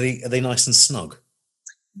 And are they nice and snug?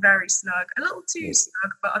 Very snug. A little too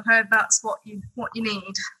snug, but I've heard that's what you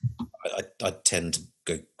need. I tend to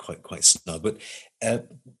go quite snug, but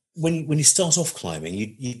when you start off climbing,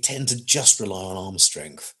 you tend to just rely on arm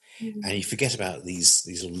strength, and you forget about these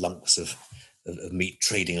little lumps of meat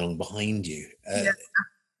trading along behind you.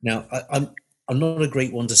 Now, I'm not a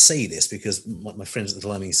great one to say this because my friends at the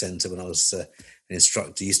climbing centre, when I was an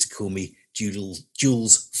instructor, used to call me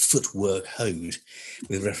Jules footwork hode,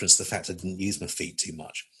 with reference to the fact I didn't use my feet too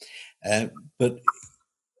much. But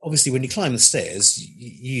obviously, when you climb the stairs,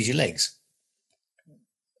 you use your legs.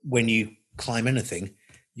 When you climb anything,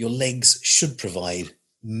 your legs should provide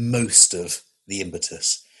most of the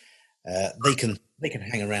impetus. They can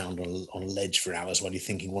hang around on a ledge for hours while you're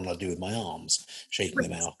thinking, what do I do with my arms? Shaking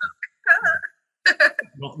them out.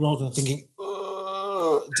 Rather than thinking,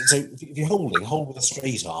 So if you're hold with a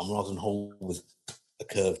straight arm rather than hold with a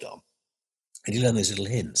curved arm, and you learn those little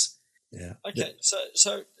hints. Yeah. Okay,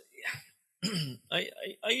 so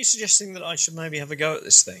are you suggesting that I should maybe have a go at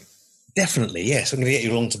this thing? Definitely, yes. I'm going to get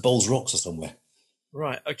you along to Bowls Rocks or somewhere.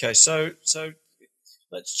 Right. Okay. So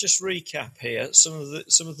let's just recap here. Some of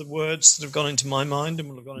the words that have gone into my mind and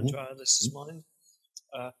will have gone into Alice's mind: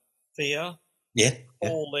 fear, Yeah.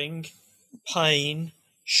 falling, pain,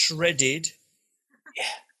 shredded.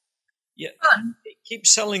 Yeah. Fun. It keeps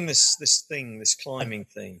selling this climbing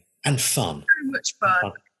thing. And fun. So much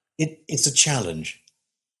fun. It's a challenge.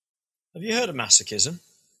 Have you heard of masochism?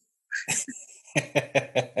 Before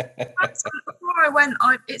I went,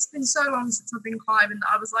 it's been so long since I've been climbing that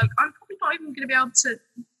I was like, I'm probably not even going to be able to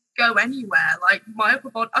go anywhere. Like my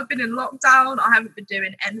upper body, I've been in lockdown. I haven't been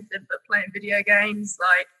doing anything but playing video games.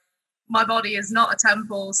 Like my body is not a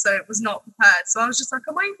temple, so it was not prepared. So I was just like,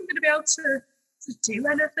 am I even going to be able to do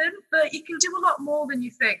anything? But you can do a lot more than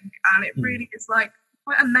you think, and it really is like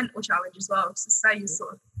quite a mental challenge as well. To say you're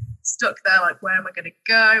sort of stuck there, like where am I going to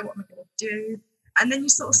go? What am I going to do? And then you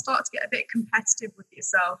sort of start to get a bit competitive with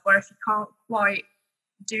yourself, where if you can't quite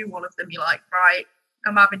do one of them, you're like, right,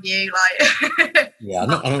 I'm having you. Like, yeah, I'm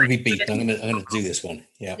not going to be beaten. I'm going to do this one.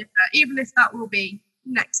 Yeah. Even if that will be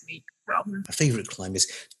next week. Problem. My favourite climb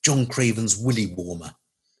is John Craven's Willy Warmer,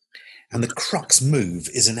 and the crux move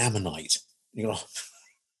is an ammonite. You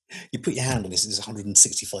put your hand on this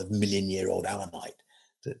 165 million year old ammonite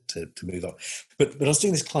to move up. But I was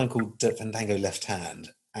doing this climb called Fandango Left Hand,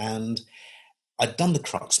 and I'd done the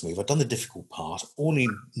crux move. I'd done the difficult part. All I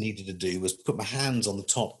needed to do was put my hands on the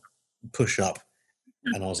top, push up,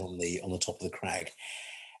 and I was on the top of the crag.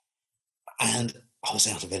 And I was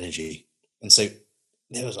out of energy. And so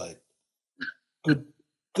there was like good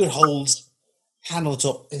holds, hand on the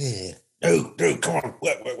top. No, come on,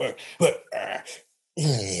 work.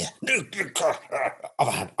 No,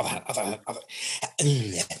 other hand.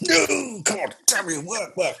 No, come on, damn you,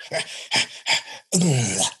 work.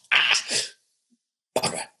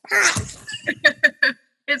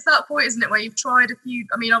 It's that point, isn't it, where you've tried a few.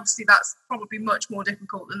 I mean, obviously that's probably much more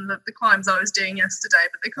difficult than the climbs I was doing yesterday,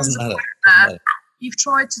 but there comes a point where you've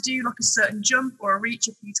tried to do like a certain jump or a reach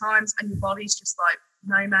a few times and your body's just like,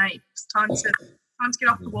 no mate, it's time to get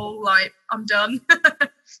off the wall, like I'm done.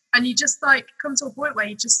 And you just like come to a point where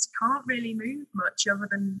you just can't really move much other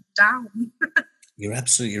than down. You're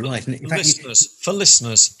absolutely right. For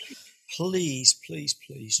listeners, please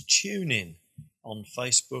tune in on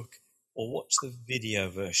Facebook or watch the video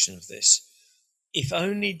version of this, if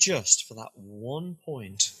only just for that one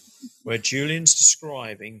point where Julian's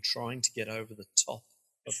describing trying to get over the top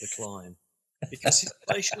of the climb, because his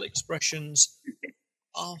facial expressions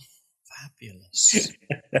are fabulous.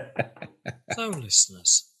 So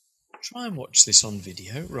listeners, try and watch this on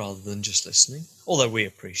video rather than just listening, although we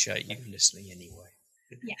appreciate you listening anyway.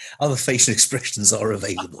 Yeah. Other facial expressions are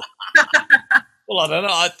available. Well, I don't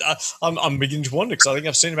know. I'm beginning to wonder, because I think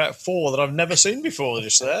I've seen about 4 that I've never seen before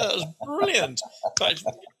just there. That was brilliant.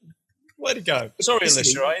 Way to go. Sorry,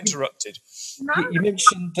 Alicia, I interrupted. No. You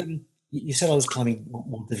mentioned, you said I was climbing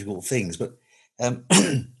more difficult things, but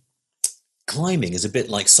climbing is a bit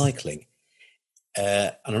like cycling.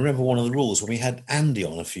 And I remember one of the rules when we had Andy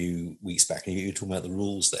on a few weeks back, and you were talking about the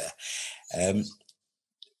rules there.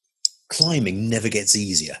 Climbing never gets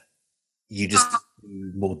easier. You just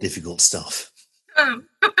do more difficult stuff. Oh.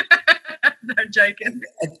 No, joking.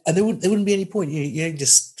 And there wouldn't be any point. You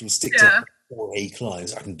just stick to 4A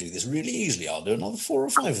climbs. I can do this really easily. I'll do another 4 or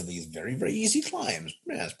 5 of these very, very easy climbs.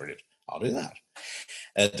 Yeah, that's brilliant. I'll do that.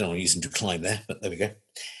 I don't want to use them to climb there, but there we go.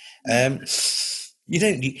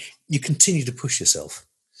 You continue to push yourself.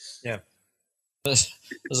 Yeah. As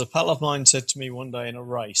a pal of mine said to me one day in a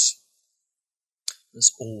race,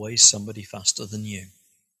 there's always somebody faster than you.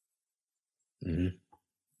 Mm-hmm.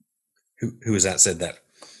 Who was that said that?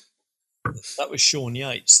 That was Sean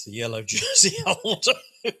Yates, the yellow jersey holder.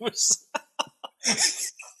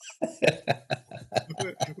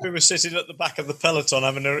 We were sitting at the back of the peloton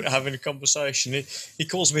having a conversation. He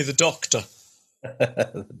calls me the doctor.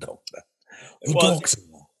 The doctor. The doctor.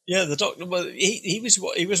 Yeah, the doctor. Well, he was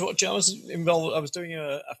watching. I was involved. I was doing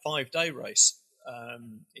a 5-day race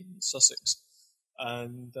in Sussex,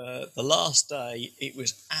 and the last day it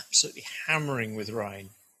was absolutely hammering with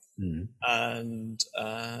rain. Mm. And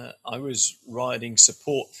I was riding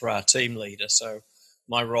support for our team leader, so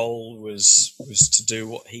my role was to do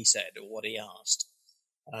what he said or what he asked.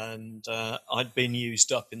 And I'd been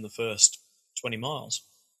used up in the first 20 miles.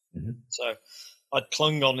 Mm-hmm. So I'd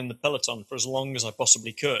clung on in the peloton for as long as I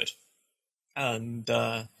possibly could, and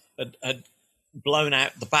had blown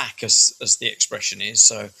out the back, as the expression is.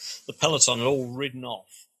 So the peloton had all ridden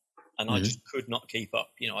off, and I just could not keep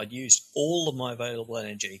up. I'd used all of my available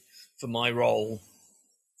energy for my role,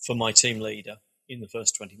 for my team leader in the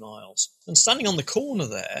first 20 miles. And standing on the corner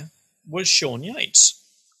there was Sean Yates.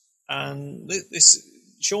 And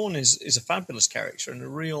Sean is a fabulous character and a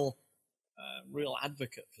real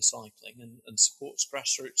advocate for cycling and supports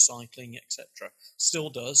grassroots cycling, etc. Still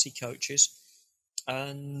does. He coaches.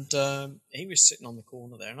 And he was sitting on the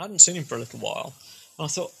corner there, and I hadn't seen him for a little while. And I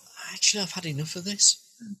thought, actually, I've had enough of this.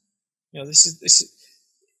 This is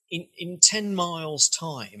in 10 miles'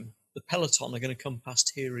 time, the peloton are going to come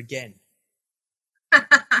past here again.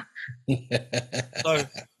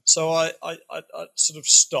 so I sort of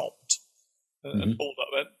stopped and pulled up.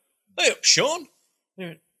 Went, "Hey up, Sean!" He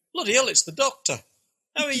went, "Bloody hell, it's the doctor.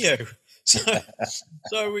 How are you?"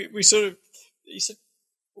 So we sort of. He said,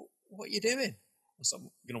 "What are you doing?" I said,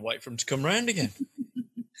 "I'm going to wait for him to come round again."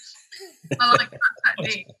 I like that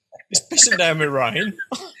technique. It's pissing down my rain.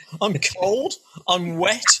 I'm cold. I'm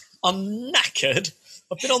wet. I'm knackered.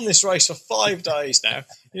 I've been on this race for 5 days now.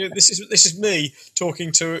 This is me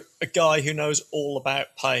talking to a guy who knows all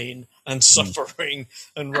about pain and suffering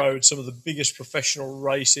and rode some of the biggest professional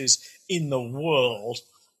races in the world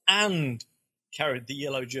and carried the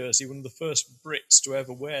yellow jersey, one of the first Brits to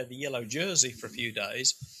ever wear the yellow jersey for a few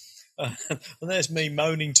days. And there's me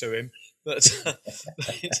moaning to him that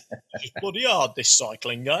it's bloody hard, this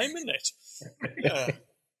cycling game, isn't it? Yeah.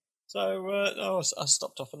 So I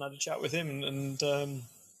stopped off and had a chat with him and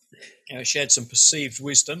shared some perceived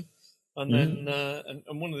wisdom. And then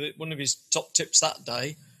and one of his top tips that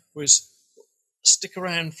day was stick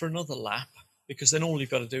around for another lap, because then all you've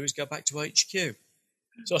got to do is go back to HQ.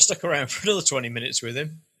 So I stuck around for another 20 minutes with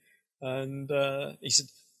him, and he said,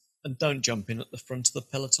 "And don't jump in at the front of the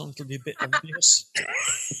peloton; it'll be a bit obvious."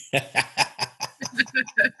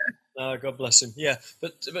 No, God bless him. Yeah,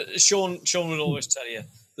 but Sean would always tell you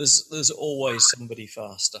there's always somebody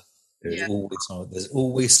faster. There's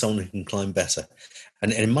always someone who can climb better,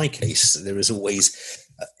 and in my case, there is always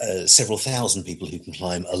several thousand people who can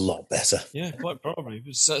climb a lot better. Yeah, quite probably.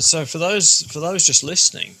 So for those just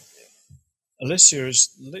listening, Alicia has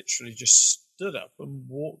literally just stood up and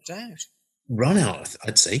walked out. Run out,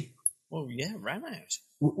 I'd say. Well, yeah, ran out.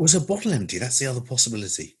 Was a bottle empty? That's the other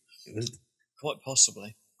possibility. Quite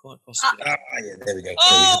possibly. Ah, yeah, there we go.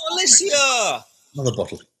 Oh, Alicia! Another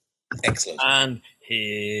bottle. Excellent. And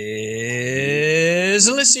here's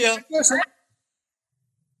Alicia.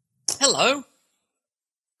 Hello.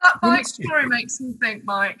 That bike story makes me think,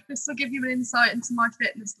 Mike. This will give you an insight into my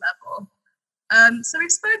fitness level. So we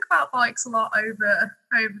spoke about bikes a lot over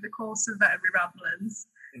the course of Veterinary Ramblings.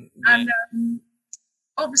 And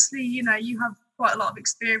obviously, you have quite a lot of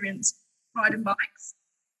experience riding bikes.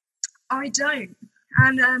 I don't.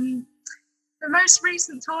 And the most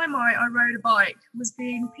recent time I rode a bike was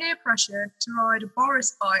being peer pressured to ride a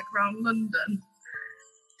Boris bike around London.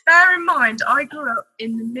 Bear in mind, I grew up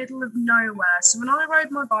in the middle of nowhere. So when I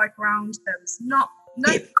rode my bike around, there was no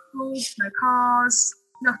people, no cars,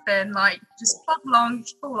 nothing. Like, just plod along,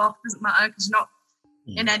 just fall off, doesn't matter, because you're not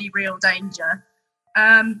in any real danger.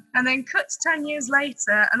 And then cut to 10 years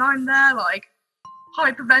later, and I'm there, like,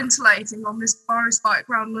 hyperventilating on this Boris bike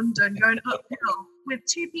around London, going uphill with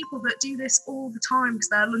two people that do this all the time because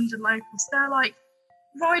they're London locals. They're like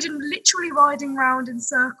literally riding round in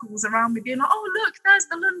circles around me, being like, "Oh, look, there's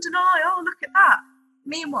the London Eye. Oh, look at that."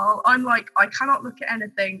 Meanwhile, I'm like, I cannot look at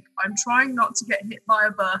anything. I'm trying not to get hit by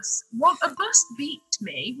a bus. A bus beat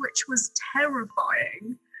me, which was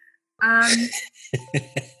terrifying.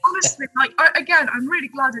 Honestly, I'm really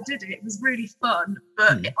glad I did it. It was really fun,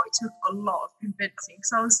 but I took a lot of convincing.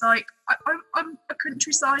 So I was like, I'm a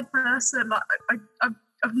countryside person. Like,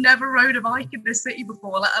 I've never rode a bike in this city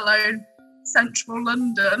before, let alone central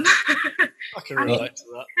London. I can relate to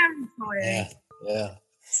that. Terrifying. Yeah.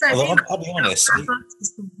 So I'll be honest. That bus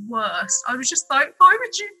was the worst. I was just like, why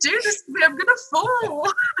would you do this to me? I'm gonna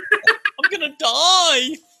fall. I'm gonna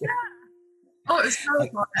die. Yeah. Oh, it was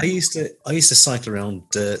terrifying. I used to cycle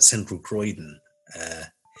around central Croydon,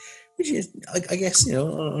 which is, I guess,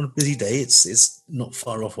 on a busy day, it's not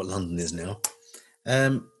far off what London is now.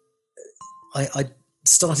 I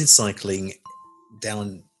started cycling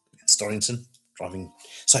down Storrington,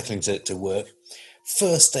 cycling to work.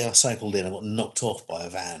 First day I cycled in, I got knocked off by a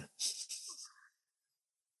van.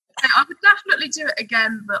 I would definitely do it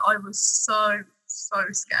again, but I was so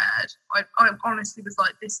scared. I honestly was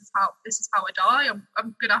like, this is how I die.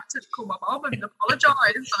 I'm gonna have to call my mom and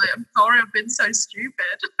apologise. I'm sorry, I've been so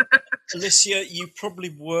stupid. Alicia, you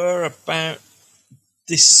probably were about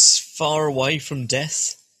this far away from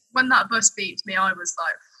death when that bus beeped me, I was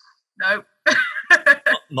like, nope.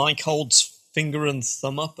 Mike holds finger and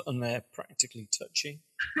thumb up, and they're practically touching.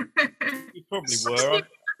 You probably were.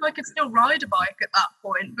 I could still ride a bike at that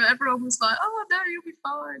point, but everyone was like, "Oh no, you'll be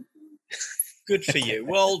fine." Good for you.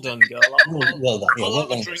 Well done, girl. Well done. Yeah, I'll well have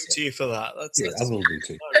a done. drink to you for that. Yeah, That's I will do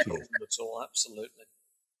too. no problem at all. Absolutely.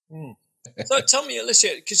 So tell me,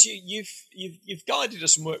 Alicia, because you've guided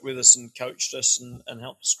us and worked with us and coached us and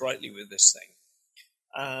helped us greatly with this thing,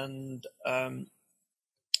 and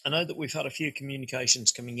I know that we've had a few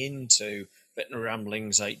communications coming into Veterinary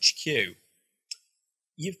Ramblings HQ.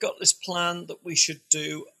 You've got this plan that we should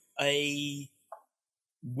do a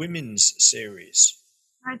women's series.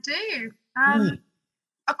 I do.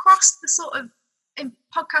 Across the sort of in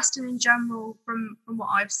podcasting in general, from what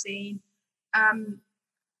I've seen,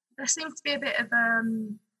 there seems to be a bit of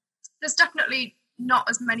there's definitely not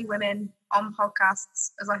as many women on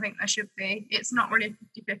podcasts as I think there should be. It's not really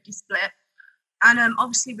a 50-50 split. And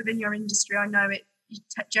obviously within your industry, I know you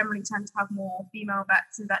generally tend to have more female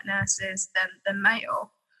vets and vet nurses than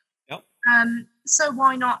male. Yep. So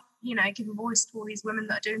why not, give a voice to all these women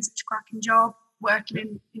that are doing such a cracking job, working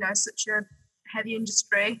in, such a heavy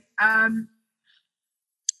industry. And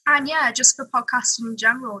yeah, just for podcasting in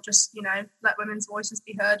general, just, let women's voices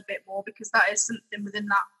be heard a bit more, because that is something within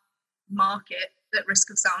that market at risk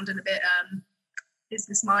of sounding a bit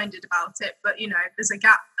business-minded about it. But, there's a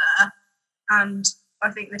gap there. And I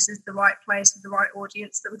think this is the right place with the right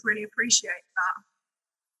audience that would really appreciate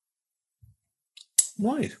that.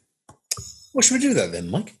 Right. Well, should we do that then,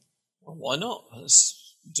 Mike? Well, why not?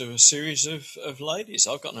 Let's do a series of ladies.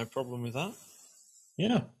 I've got no problem with that.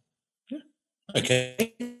 Yeah.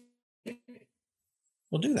 Okay.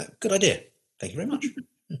 We'll do that. Good idea. Thank you very much.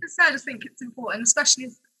 So I just think it's important,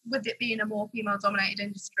 especially with it being a more female-dominated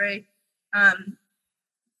industry,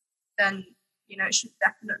 then, it should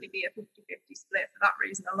definitely be a 50-50 split for that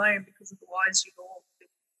reason alone, because otherwise you're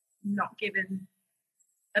not giving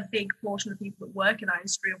a big portion of people that work in our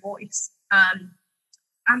industry a voice. And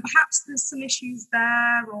perhaps there's some issues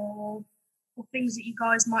there or things that you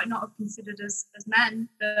guys might not have considered as men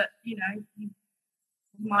that, you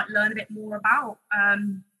might learn a bit more about.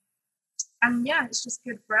 And yeah, it's just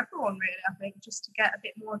good for everyone, really, I think, just to get a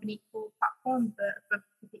bit more of an equal platform for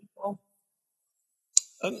people.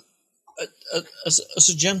 As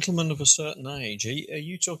a gentleman of a certain age, are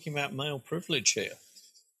you talking about male privilege here?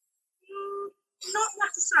 Not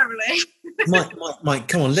necessarily. Mike,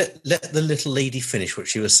 come on, let the little lady finish what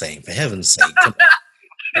she was saying. For heaven's sake, come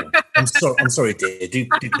on. I'm sorry, dear. Do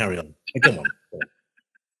carry on. Come on.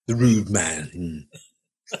 The rude man.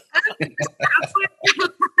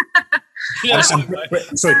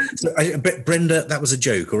 Brenda, that was a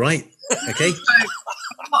joke, all right? Okay.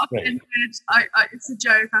 It's a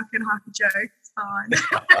joke. I can hack a joke. It's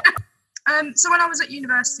fine. So when I was at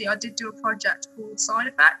university, I did do a project called Side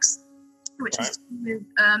Effects, which is with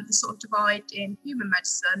the sort of divide in human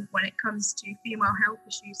medicine when it comes to female health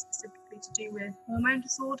issues, specifically to do with hormone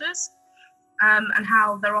disorders, and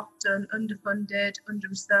how they're often underfunded,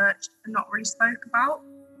 under-researched, and not really spoke about.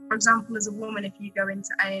 For example, as a woman, if you go into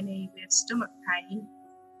A&E with stomach pain,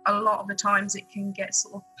 a lot of the times it can get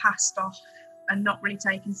sort of passed off and not really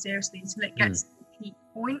taken seriously until it gets to the peak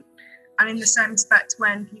point. And in the same respect,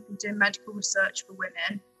 when people do medical research for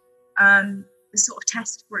women, the sort of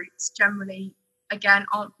test groups generally, again,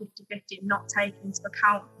 aren't 50-50 and not taking into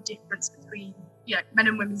account the difference between, men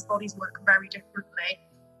and women's bodies work very differently.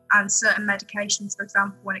 And certain medications, for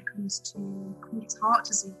example, when it comes to heart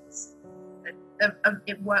disease,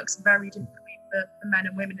 it works very differently for men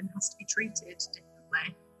and women and has to be treated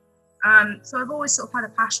differently. So I've always sort of had a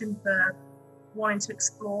passion for wanting to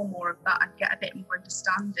explore more of that and get a bit more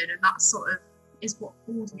understanding, and that sort of is what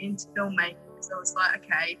pulled me into filmmaking, because I was like,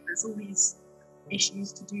 okay, there's all these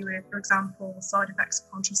issues to do with, for example, side effects of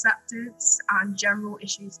contraceptives and general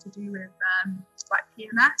issues to do with like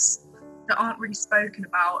PMS that aren't really spoken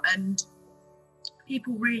about, and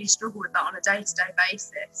people really struggle with that on a day-to-day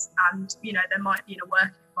basis. And they might be in a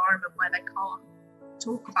working environment where they can't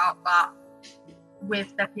talk about that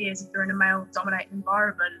with their peers if they're in a male-dominated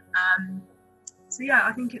environment. So yeah,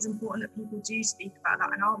 I think it's important that people do speak about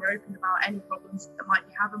that and are open about any problems that might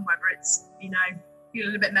be having, whether it's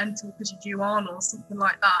feeling a bit mental because you're due on or something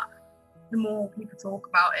like that. The more people talk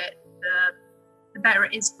about it, the better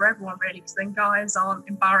it is for everyone, really, because then guys aren't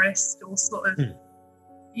embarrassed or sort of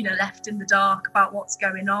left in the dark about what's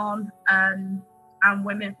going on, and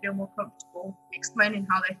women feel more comfortable explaining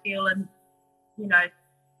how they feel and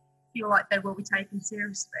feel like they will be taken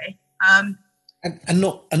seriously, and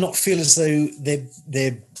not feel as though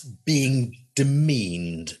they're being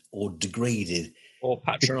demeaned or degraded Or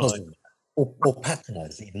because patronising. or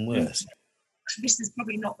patronise, even worse. This is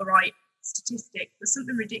probably not the right statistic, but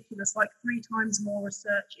something ridiculous like 3 times more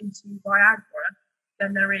research into Viagra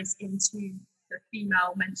than there is into the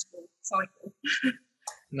female menstrual cycle.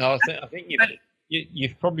 No, I think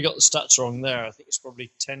you've probably got the stats wrong there. I think it's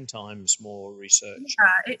probably 10 times more research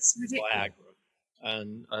Yeah, it's ridiculous. Viagra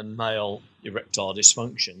and male erectile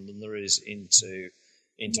dysfunction than there is into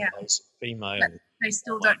female. But they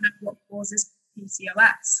still don't know what causes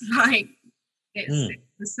PCOS. Like,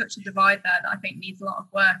 there's such a divide there that I think needs a lot of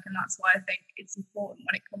work, and that's why I think it's important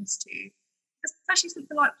when it comes to, especially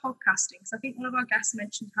something like podcasting. Because I think one of our guests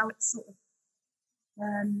mentioned how it's sort of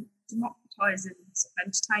democratizing sort of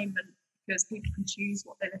entertainment, because people can choose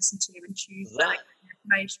what they listen to and choose where they get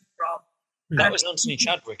information from. That was Anthony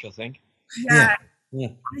Chadwick, I think. Yeah.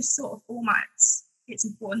 This sort of formats, it's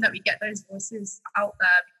important that we get those voices out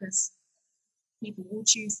there, because people will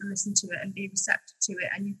choose to listen to it and be receptive to it,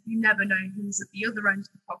 and you never know who's at the other end of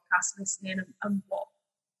the podcast listening and what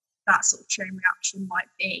that sort of chain reaction might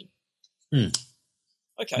be.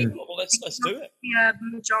 Okay, well let's do it. The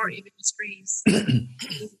majority of industries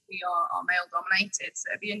are male dominated,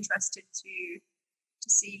 so it'd be interesting to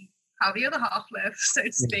see how the other half live, so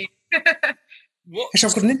to speak. Actually,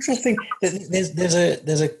 I've got an interesting.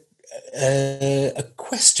 There's a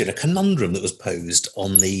question, a conundrum that was posed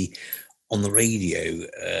on the radio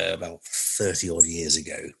about 30 odd years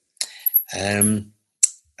ago. I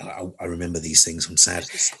remember these things from SAD.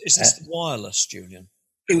 Is this wireless, Julian?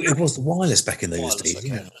 It was the wireless back in those days.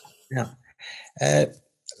 Okay. Yeah.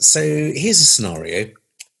 So here's a scenario.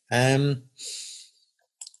 The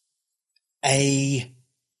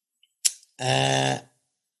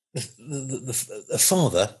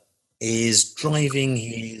father is driving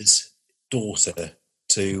his daughter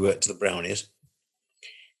to the Brownies,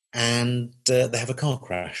 and they have a car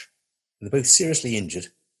crash. And they're both seriously injured,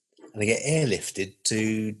 and they get airlifted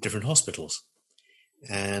to different hospitals.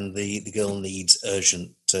 And the girl needs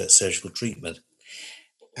urgent surgical treatment.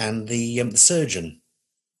 And the surgeon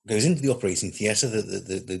goes into the operating theatre.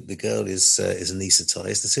 The girl is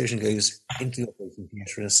anaesthetised. The surgeon goes into the operating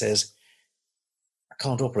theatre and says, "I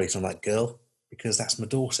can't operate on that girl because that's my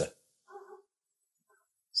daughter."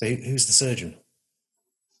 So who's the surgeon?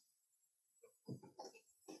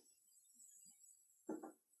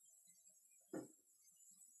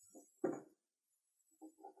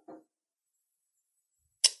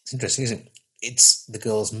 It's interesting, isn't it? It's the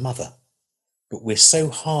girl's mother. But we're so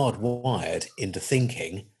hardwired into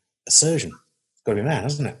thinking a surgeon. It's got to be a man,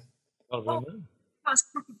 hasn't it? That's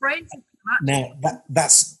proper brain thinking. Now,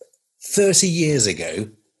 that's 30 years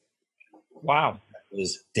ago. Wow. That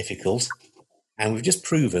was difficult. And we've just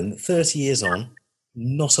proven that 30 years on,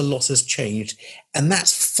 not a lot has changed. And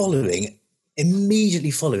that's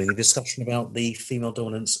immediately following a discussion about the female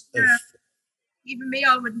dominance of... Even me,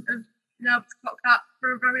 I wouldn't have been able to clock that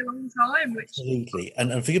for a very long time. Absolutely.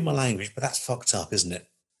 And forgive my language, but that's fucked up, isn't it?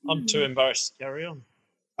 I'm too embarrassed to carry on.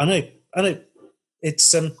 I know.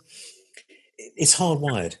 It's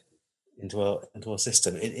hardwired into our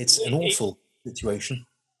system. It's an awful situation.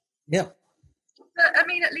 Yeah. But, I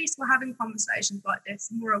mean, at least we're having conversations like this,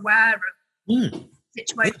 and we're aware of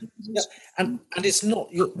situations. Yeah. And it's not,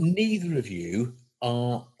 neither of you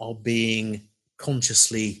are being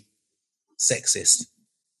consciously sexist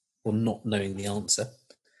or not knowing the answer.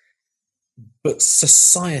 But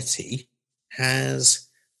society has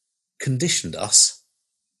conditioned us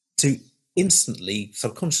to instantly,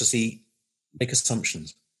 subconsciously make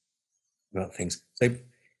assumptions about things. So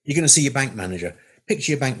you're going to see your bank manager.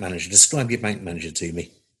 Picture your bank manager. Describe your bank manager to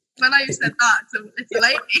me. I know you said that. It's a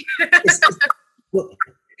lady.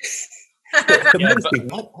 Most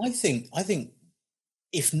people, I think,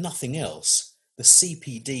 if nothing else, the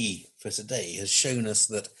CPD for today has shown us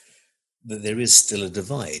that there is still a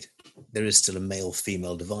divide. There is still a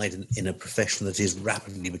male-female divide in a profession that is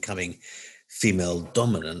rapidly becoming female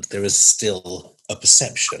dominant. There is still a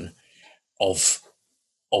perception of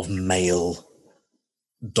male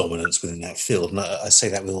dominance within that field, and I say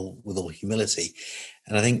that with all humility.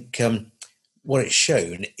 And I think what it's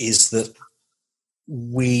shown is that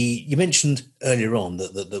you mentioned earlier on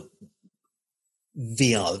that the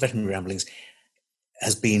VR, the Veterinary Ramblings,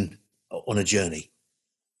 has been on a journey.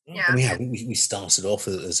 Yeah. And we started off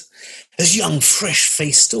as young,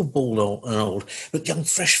 fresh-faced, still bald and old, but young,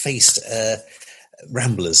 fresh-faced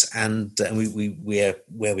ramblers, and we're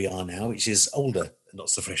where we are now, which is older, not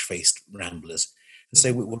so fresh-faced ramblers. And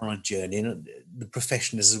so we're on a journey, and the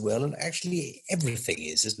profession is as well, and actually everything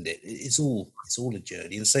is, isn't it? It's all a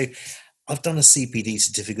journey. And so I've done a CPD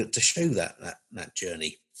certificate to show that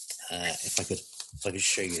journey. If I could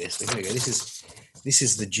show you this. So here we go. This this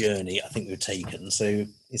is the journey I think we've taken. So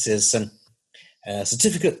it says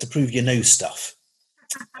certificate to prove you know stuff.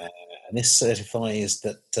 And this certifies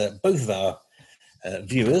that both of our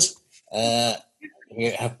viewers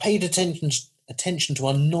have paid attention to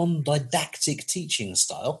our non-didactic teaching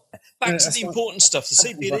style. Back to the important stuff, the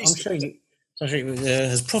CPD I'm stuff. showing you.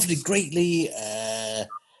 Has profited greatly.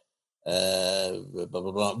 Blah,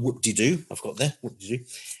 blah, blah, whoop-de-doo. I've got there, whoop-de-doo.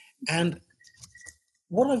 And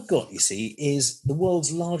what I've got, you see, is the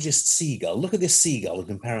world's largest seagull. Look at this seagull in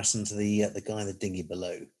comparison to the guy in the dinghy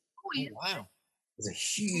below. Oh, yeah. Wow. It's a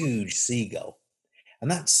huge seagull.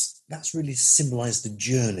 And that's really symbolised the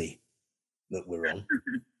journey that we're on.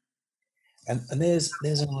 And there's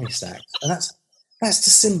an ice axe. And that's to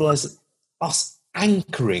symbolise us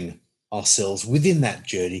anchoring ourselves within that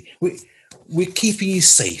journey. We're keeping you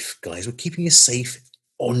safe, guys. We're keeping you safe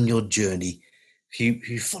on your journey. If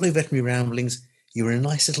you follow Veterinary Ramblings, you're in a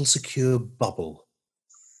nice little secure bubble.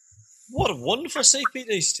 What a wonderful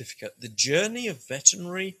CPD certificate. The Journey of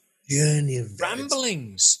Veterinary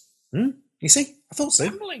Ramblings. You see? I thought so.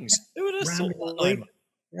 Ramblings. Who would have thought that name?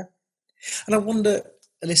 Yeah. And I wonder,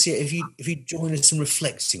 Alicia, if you join us in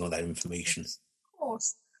reflecting on that information. Of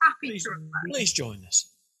course. Happy to reflect. Please join us.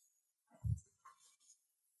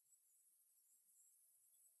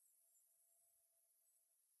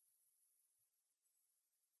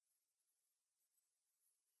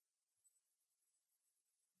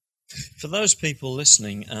 For those people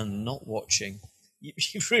listening and not watching,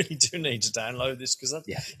 you really do need to download this because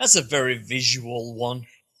that's a very visual one.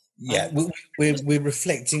 Yeah, we're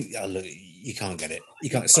reflecting. Oh, look, you can't get it. You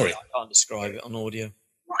can't. Sorry, I can't describe it on audio.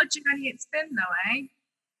 What a journey it's been, though, eh?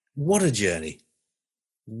 What a journey!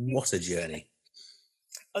 What a journey!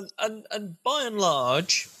 And by and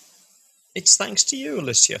large, it's thanks to you,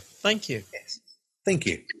 Alicia. Thank you. Yes, thank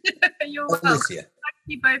you. You're welcome. Alicia. Thank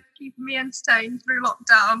you both for keeping me entertained through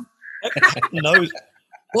lockdown. No,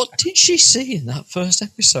 what did she see in that first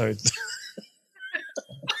episode?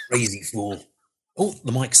 Crazy fool. Oh,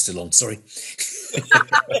 the mic's still on. Sorry. No,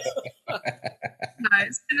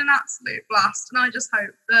 it's been an absolute blast, and I just hope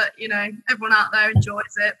that everyone out there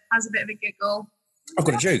enjoys it, has a bit of a giggle. I've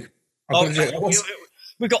got a joke.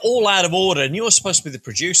 We got all out of order, and you're supposed to be the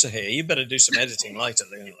producer here. You better do some editing later.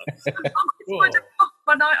 My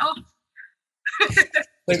night off.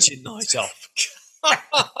 It's your night off.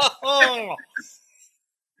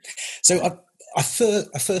 So I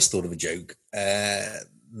first thought of a joke that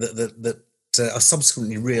I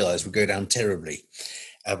subsequently realised would go down terribly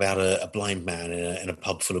about a blind man in a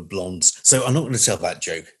pub full of blondes. So I'm not going to tell that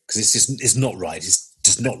joke because it's not right. It's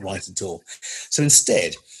just not right at all. So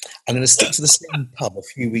instead, I'm going to stick to the same pub a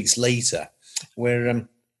few weeks later, where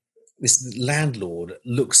this landlord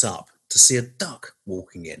looks up to see a duck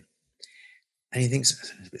walking in, and he thinks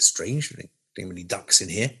it's a bit strange. There aren't many ducks in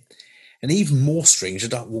here. And even more strange, the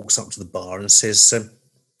duck walks up to the bar and says,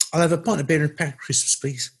 "I'll have a pint of beer and a pack of crisps,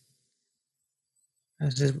 please."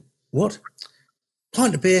 And I said, "What?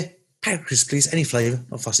 Pint of beer, pack of crisps, please. Any flavour,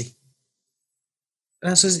 not fussy."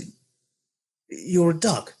 And I says, "You're a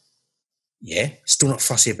duck." "Yeah, still not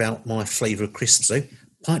fussy about my flavour of crisps, though.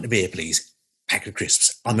 Pint of beer, please. Pack of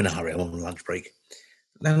crisps. I'm in a hurry. I'm on lunch break."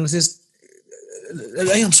 And I says,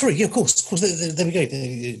 "Hey, I'm sorry. Yeah, of course. There we go.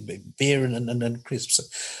 Beer and crisps."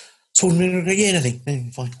 Talking to me, yeah,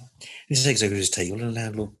 anything, fine. He takes over his table, and the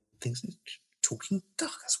landlord thinks, "Talking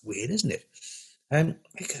duck, that's weird, isn't it?"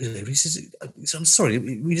 He goes over, he says, "I'm sorry,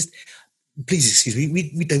 please excuse me,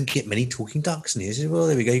 we don't get many talking ducks in here." He says, "Well,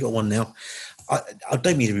 there we go, you got one now. I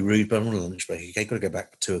don't mean to be rude, but I'm on a lunch break. Okay, got to go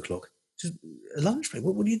back at 2:00. He says, "A lunch break?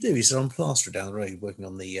 What do you do?" He said, "I'm plasterer down the road, working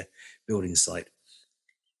on the building site."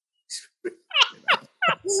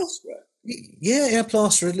 Yeah,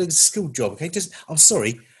 plasterer. Look, it's a skilled job. Okay, I'm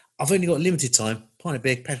sorry. I've only got limited time. Pint of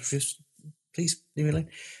beer, pack of crisps, please, leave me alone.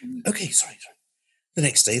 Okay, sorry. The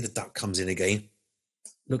next day, the duck comes in again,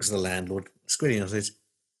 looks at the landlord, squinting, and says,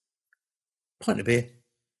 "Pint of beer,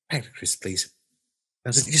 pack of crisps, please."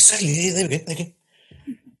 And I said, "Yeah, there we go, okay.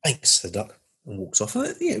 Thanks," the duck, and walks off.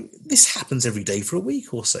 And, this happens every day for a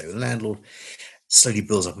week or so. The landlord slowly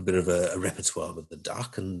builds up a bit of a repertoire with the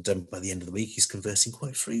duck, and by the end of the week, he's conversing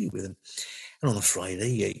quite freely with him. And on the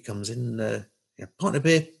Friday, he comes in, "Pint of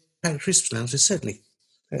beer, pack of crisps now." I says, "Certainly.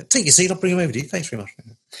 Take your seat, I'll bring them over to you. Thanks very much."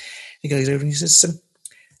 He goes over and he says,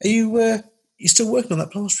 "Are you still working on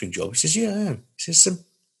that plastering job?" He says, "Yeah, I am." He says,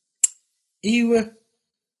 you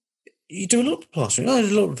do a lot of plastering?" "Oh, I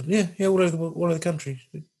do a lot of them, yeah, all over the country."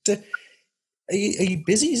 Are you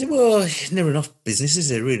busy?" He said, "Well, never enough business, is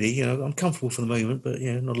there, really? I'm comfortable for the moment, but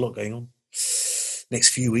not a lot going on next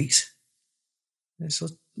few weeks." And so,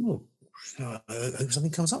 I hope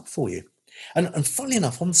something comes up for you. And funnily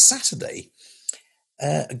enough, on Saturday,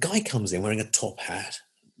 a guy comes in wearing a top hat,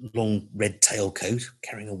 long red tailcoat,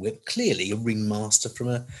 carrying a whip, clearly a ringmaster from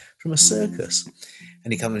a circus.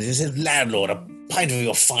 And he comes in and says, "Landlord, a pint of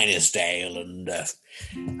your finest ale and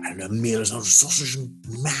a meal of sausage and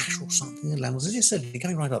mash or something." And the landlord says, "Yes, certainly,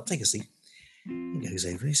 coming right up, take a seat." He goes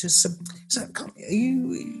over and he says, "So, are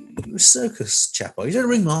you a circus chap? Are you a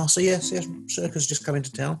ringmaster?" Yes, circus just come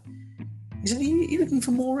into town." He said, "Are you looking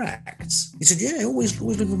for more acts?" He said, "Yeah, always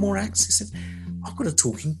looking for more acts." He said, "I've got a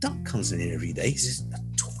talking duck comes in here every day." He says, "A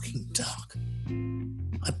talking duck?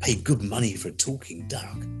 I pay good money for a talking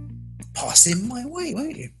duck. Pass him my way,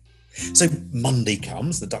 won't you?" So Monday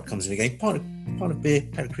comes, the duck comes in again, pint of beer,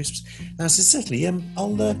 pack of crisps. And I said, "Certainly,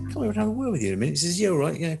 I'll come over and have a word with you in a minute." He says, "Yeah, all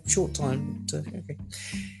right, yeah, short time, but, okay."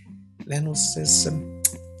 Landlord says,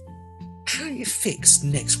 "How are you fixed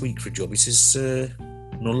next week for a job?" He says,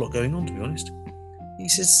 "Not a lot going on, to be honest." He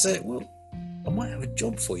says, "Well, I might have a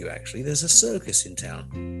job for you, actually. There's a circus in town."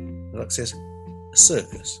 The duck says, "A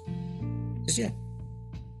circus?" He says, "Yeah,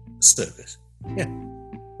 a circus. Yeah.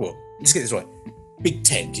 Well, let's get this right. Big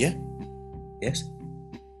tent, yeah? Yes?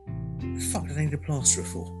 Fuck, do they need a plasterer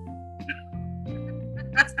for?"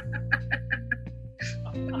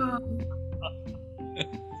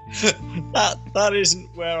 That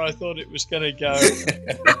isn't where I thought it was going to go.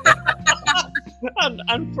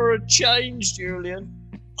 and for a change, Julian,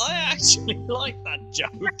 I actually like that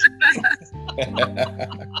joke.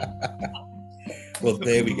 Well,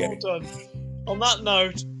 there we go. Well done. On that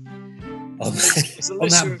note, as On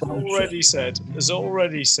Alicia that has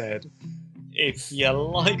already said, if you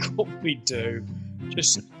like what we do,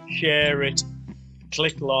 just share it,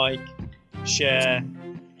 click like, share,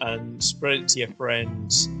 and spread it to your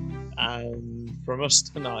friends. And from us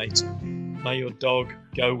tonight, may your dog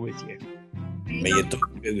go with you. May your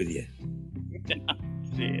dog go with you.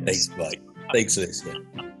 Yes. Thanks, Mike. Thanks, Alicia.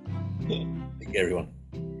 Thank you, everyone.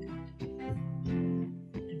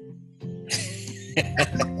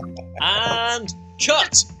 And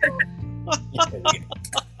cut!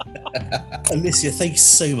 Alicia, thanks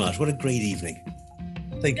so much. What a great evening.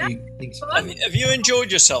 Thank you. Thanks. Have you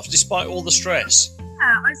enjoyed yourself despite all the stress?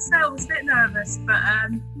 Yeah, I'd say I was a bit nervous, but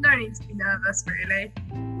no need to be nervous, really.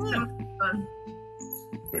 Yeah. Fun.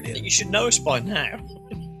 Brilliant. You should know us by now.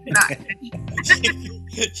 Exactly.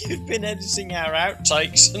 You've been editing our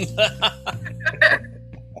outtakes and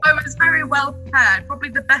I was very well prepared, probably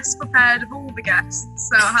the best prepared of all the guests,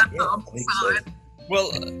 so I had that on the side.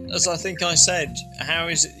 Well, as I think I said, how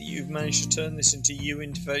is it that you've managed to turn this into you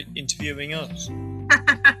interviewing us?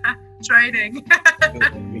 Training.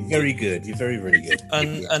 You're very good. You're very, very good.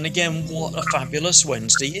 And again, what a fabulous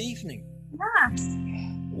Wednesday evening. Yes.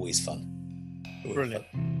 Always fun. Always Brilliant.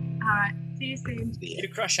 fun. All right. See you soon. You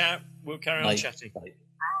crash out. We'll carry on Bye. chatting. Bye.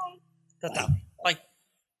 Bye. Ta-ta. Bye.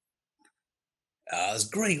 That was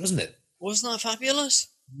great, wasn't it? Wasn't that fabulous?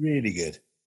 Really good.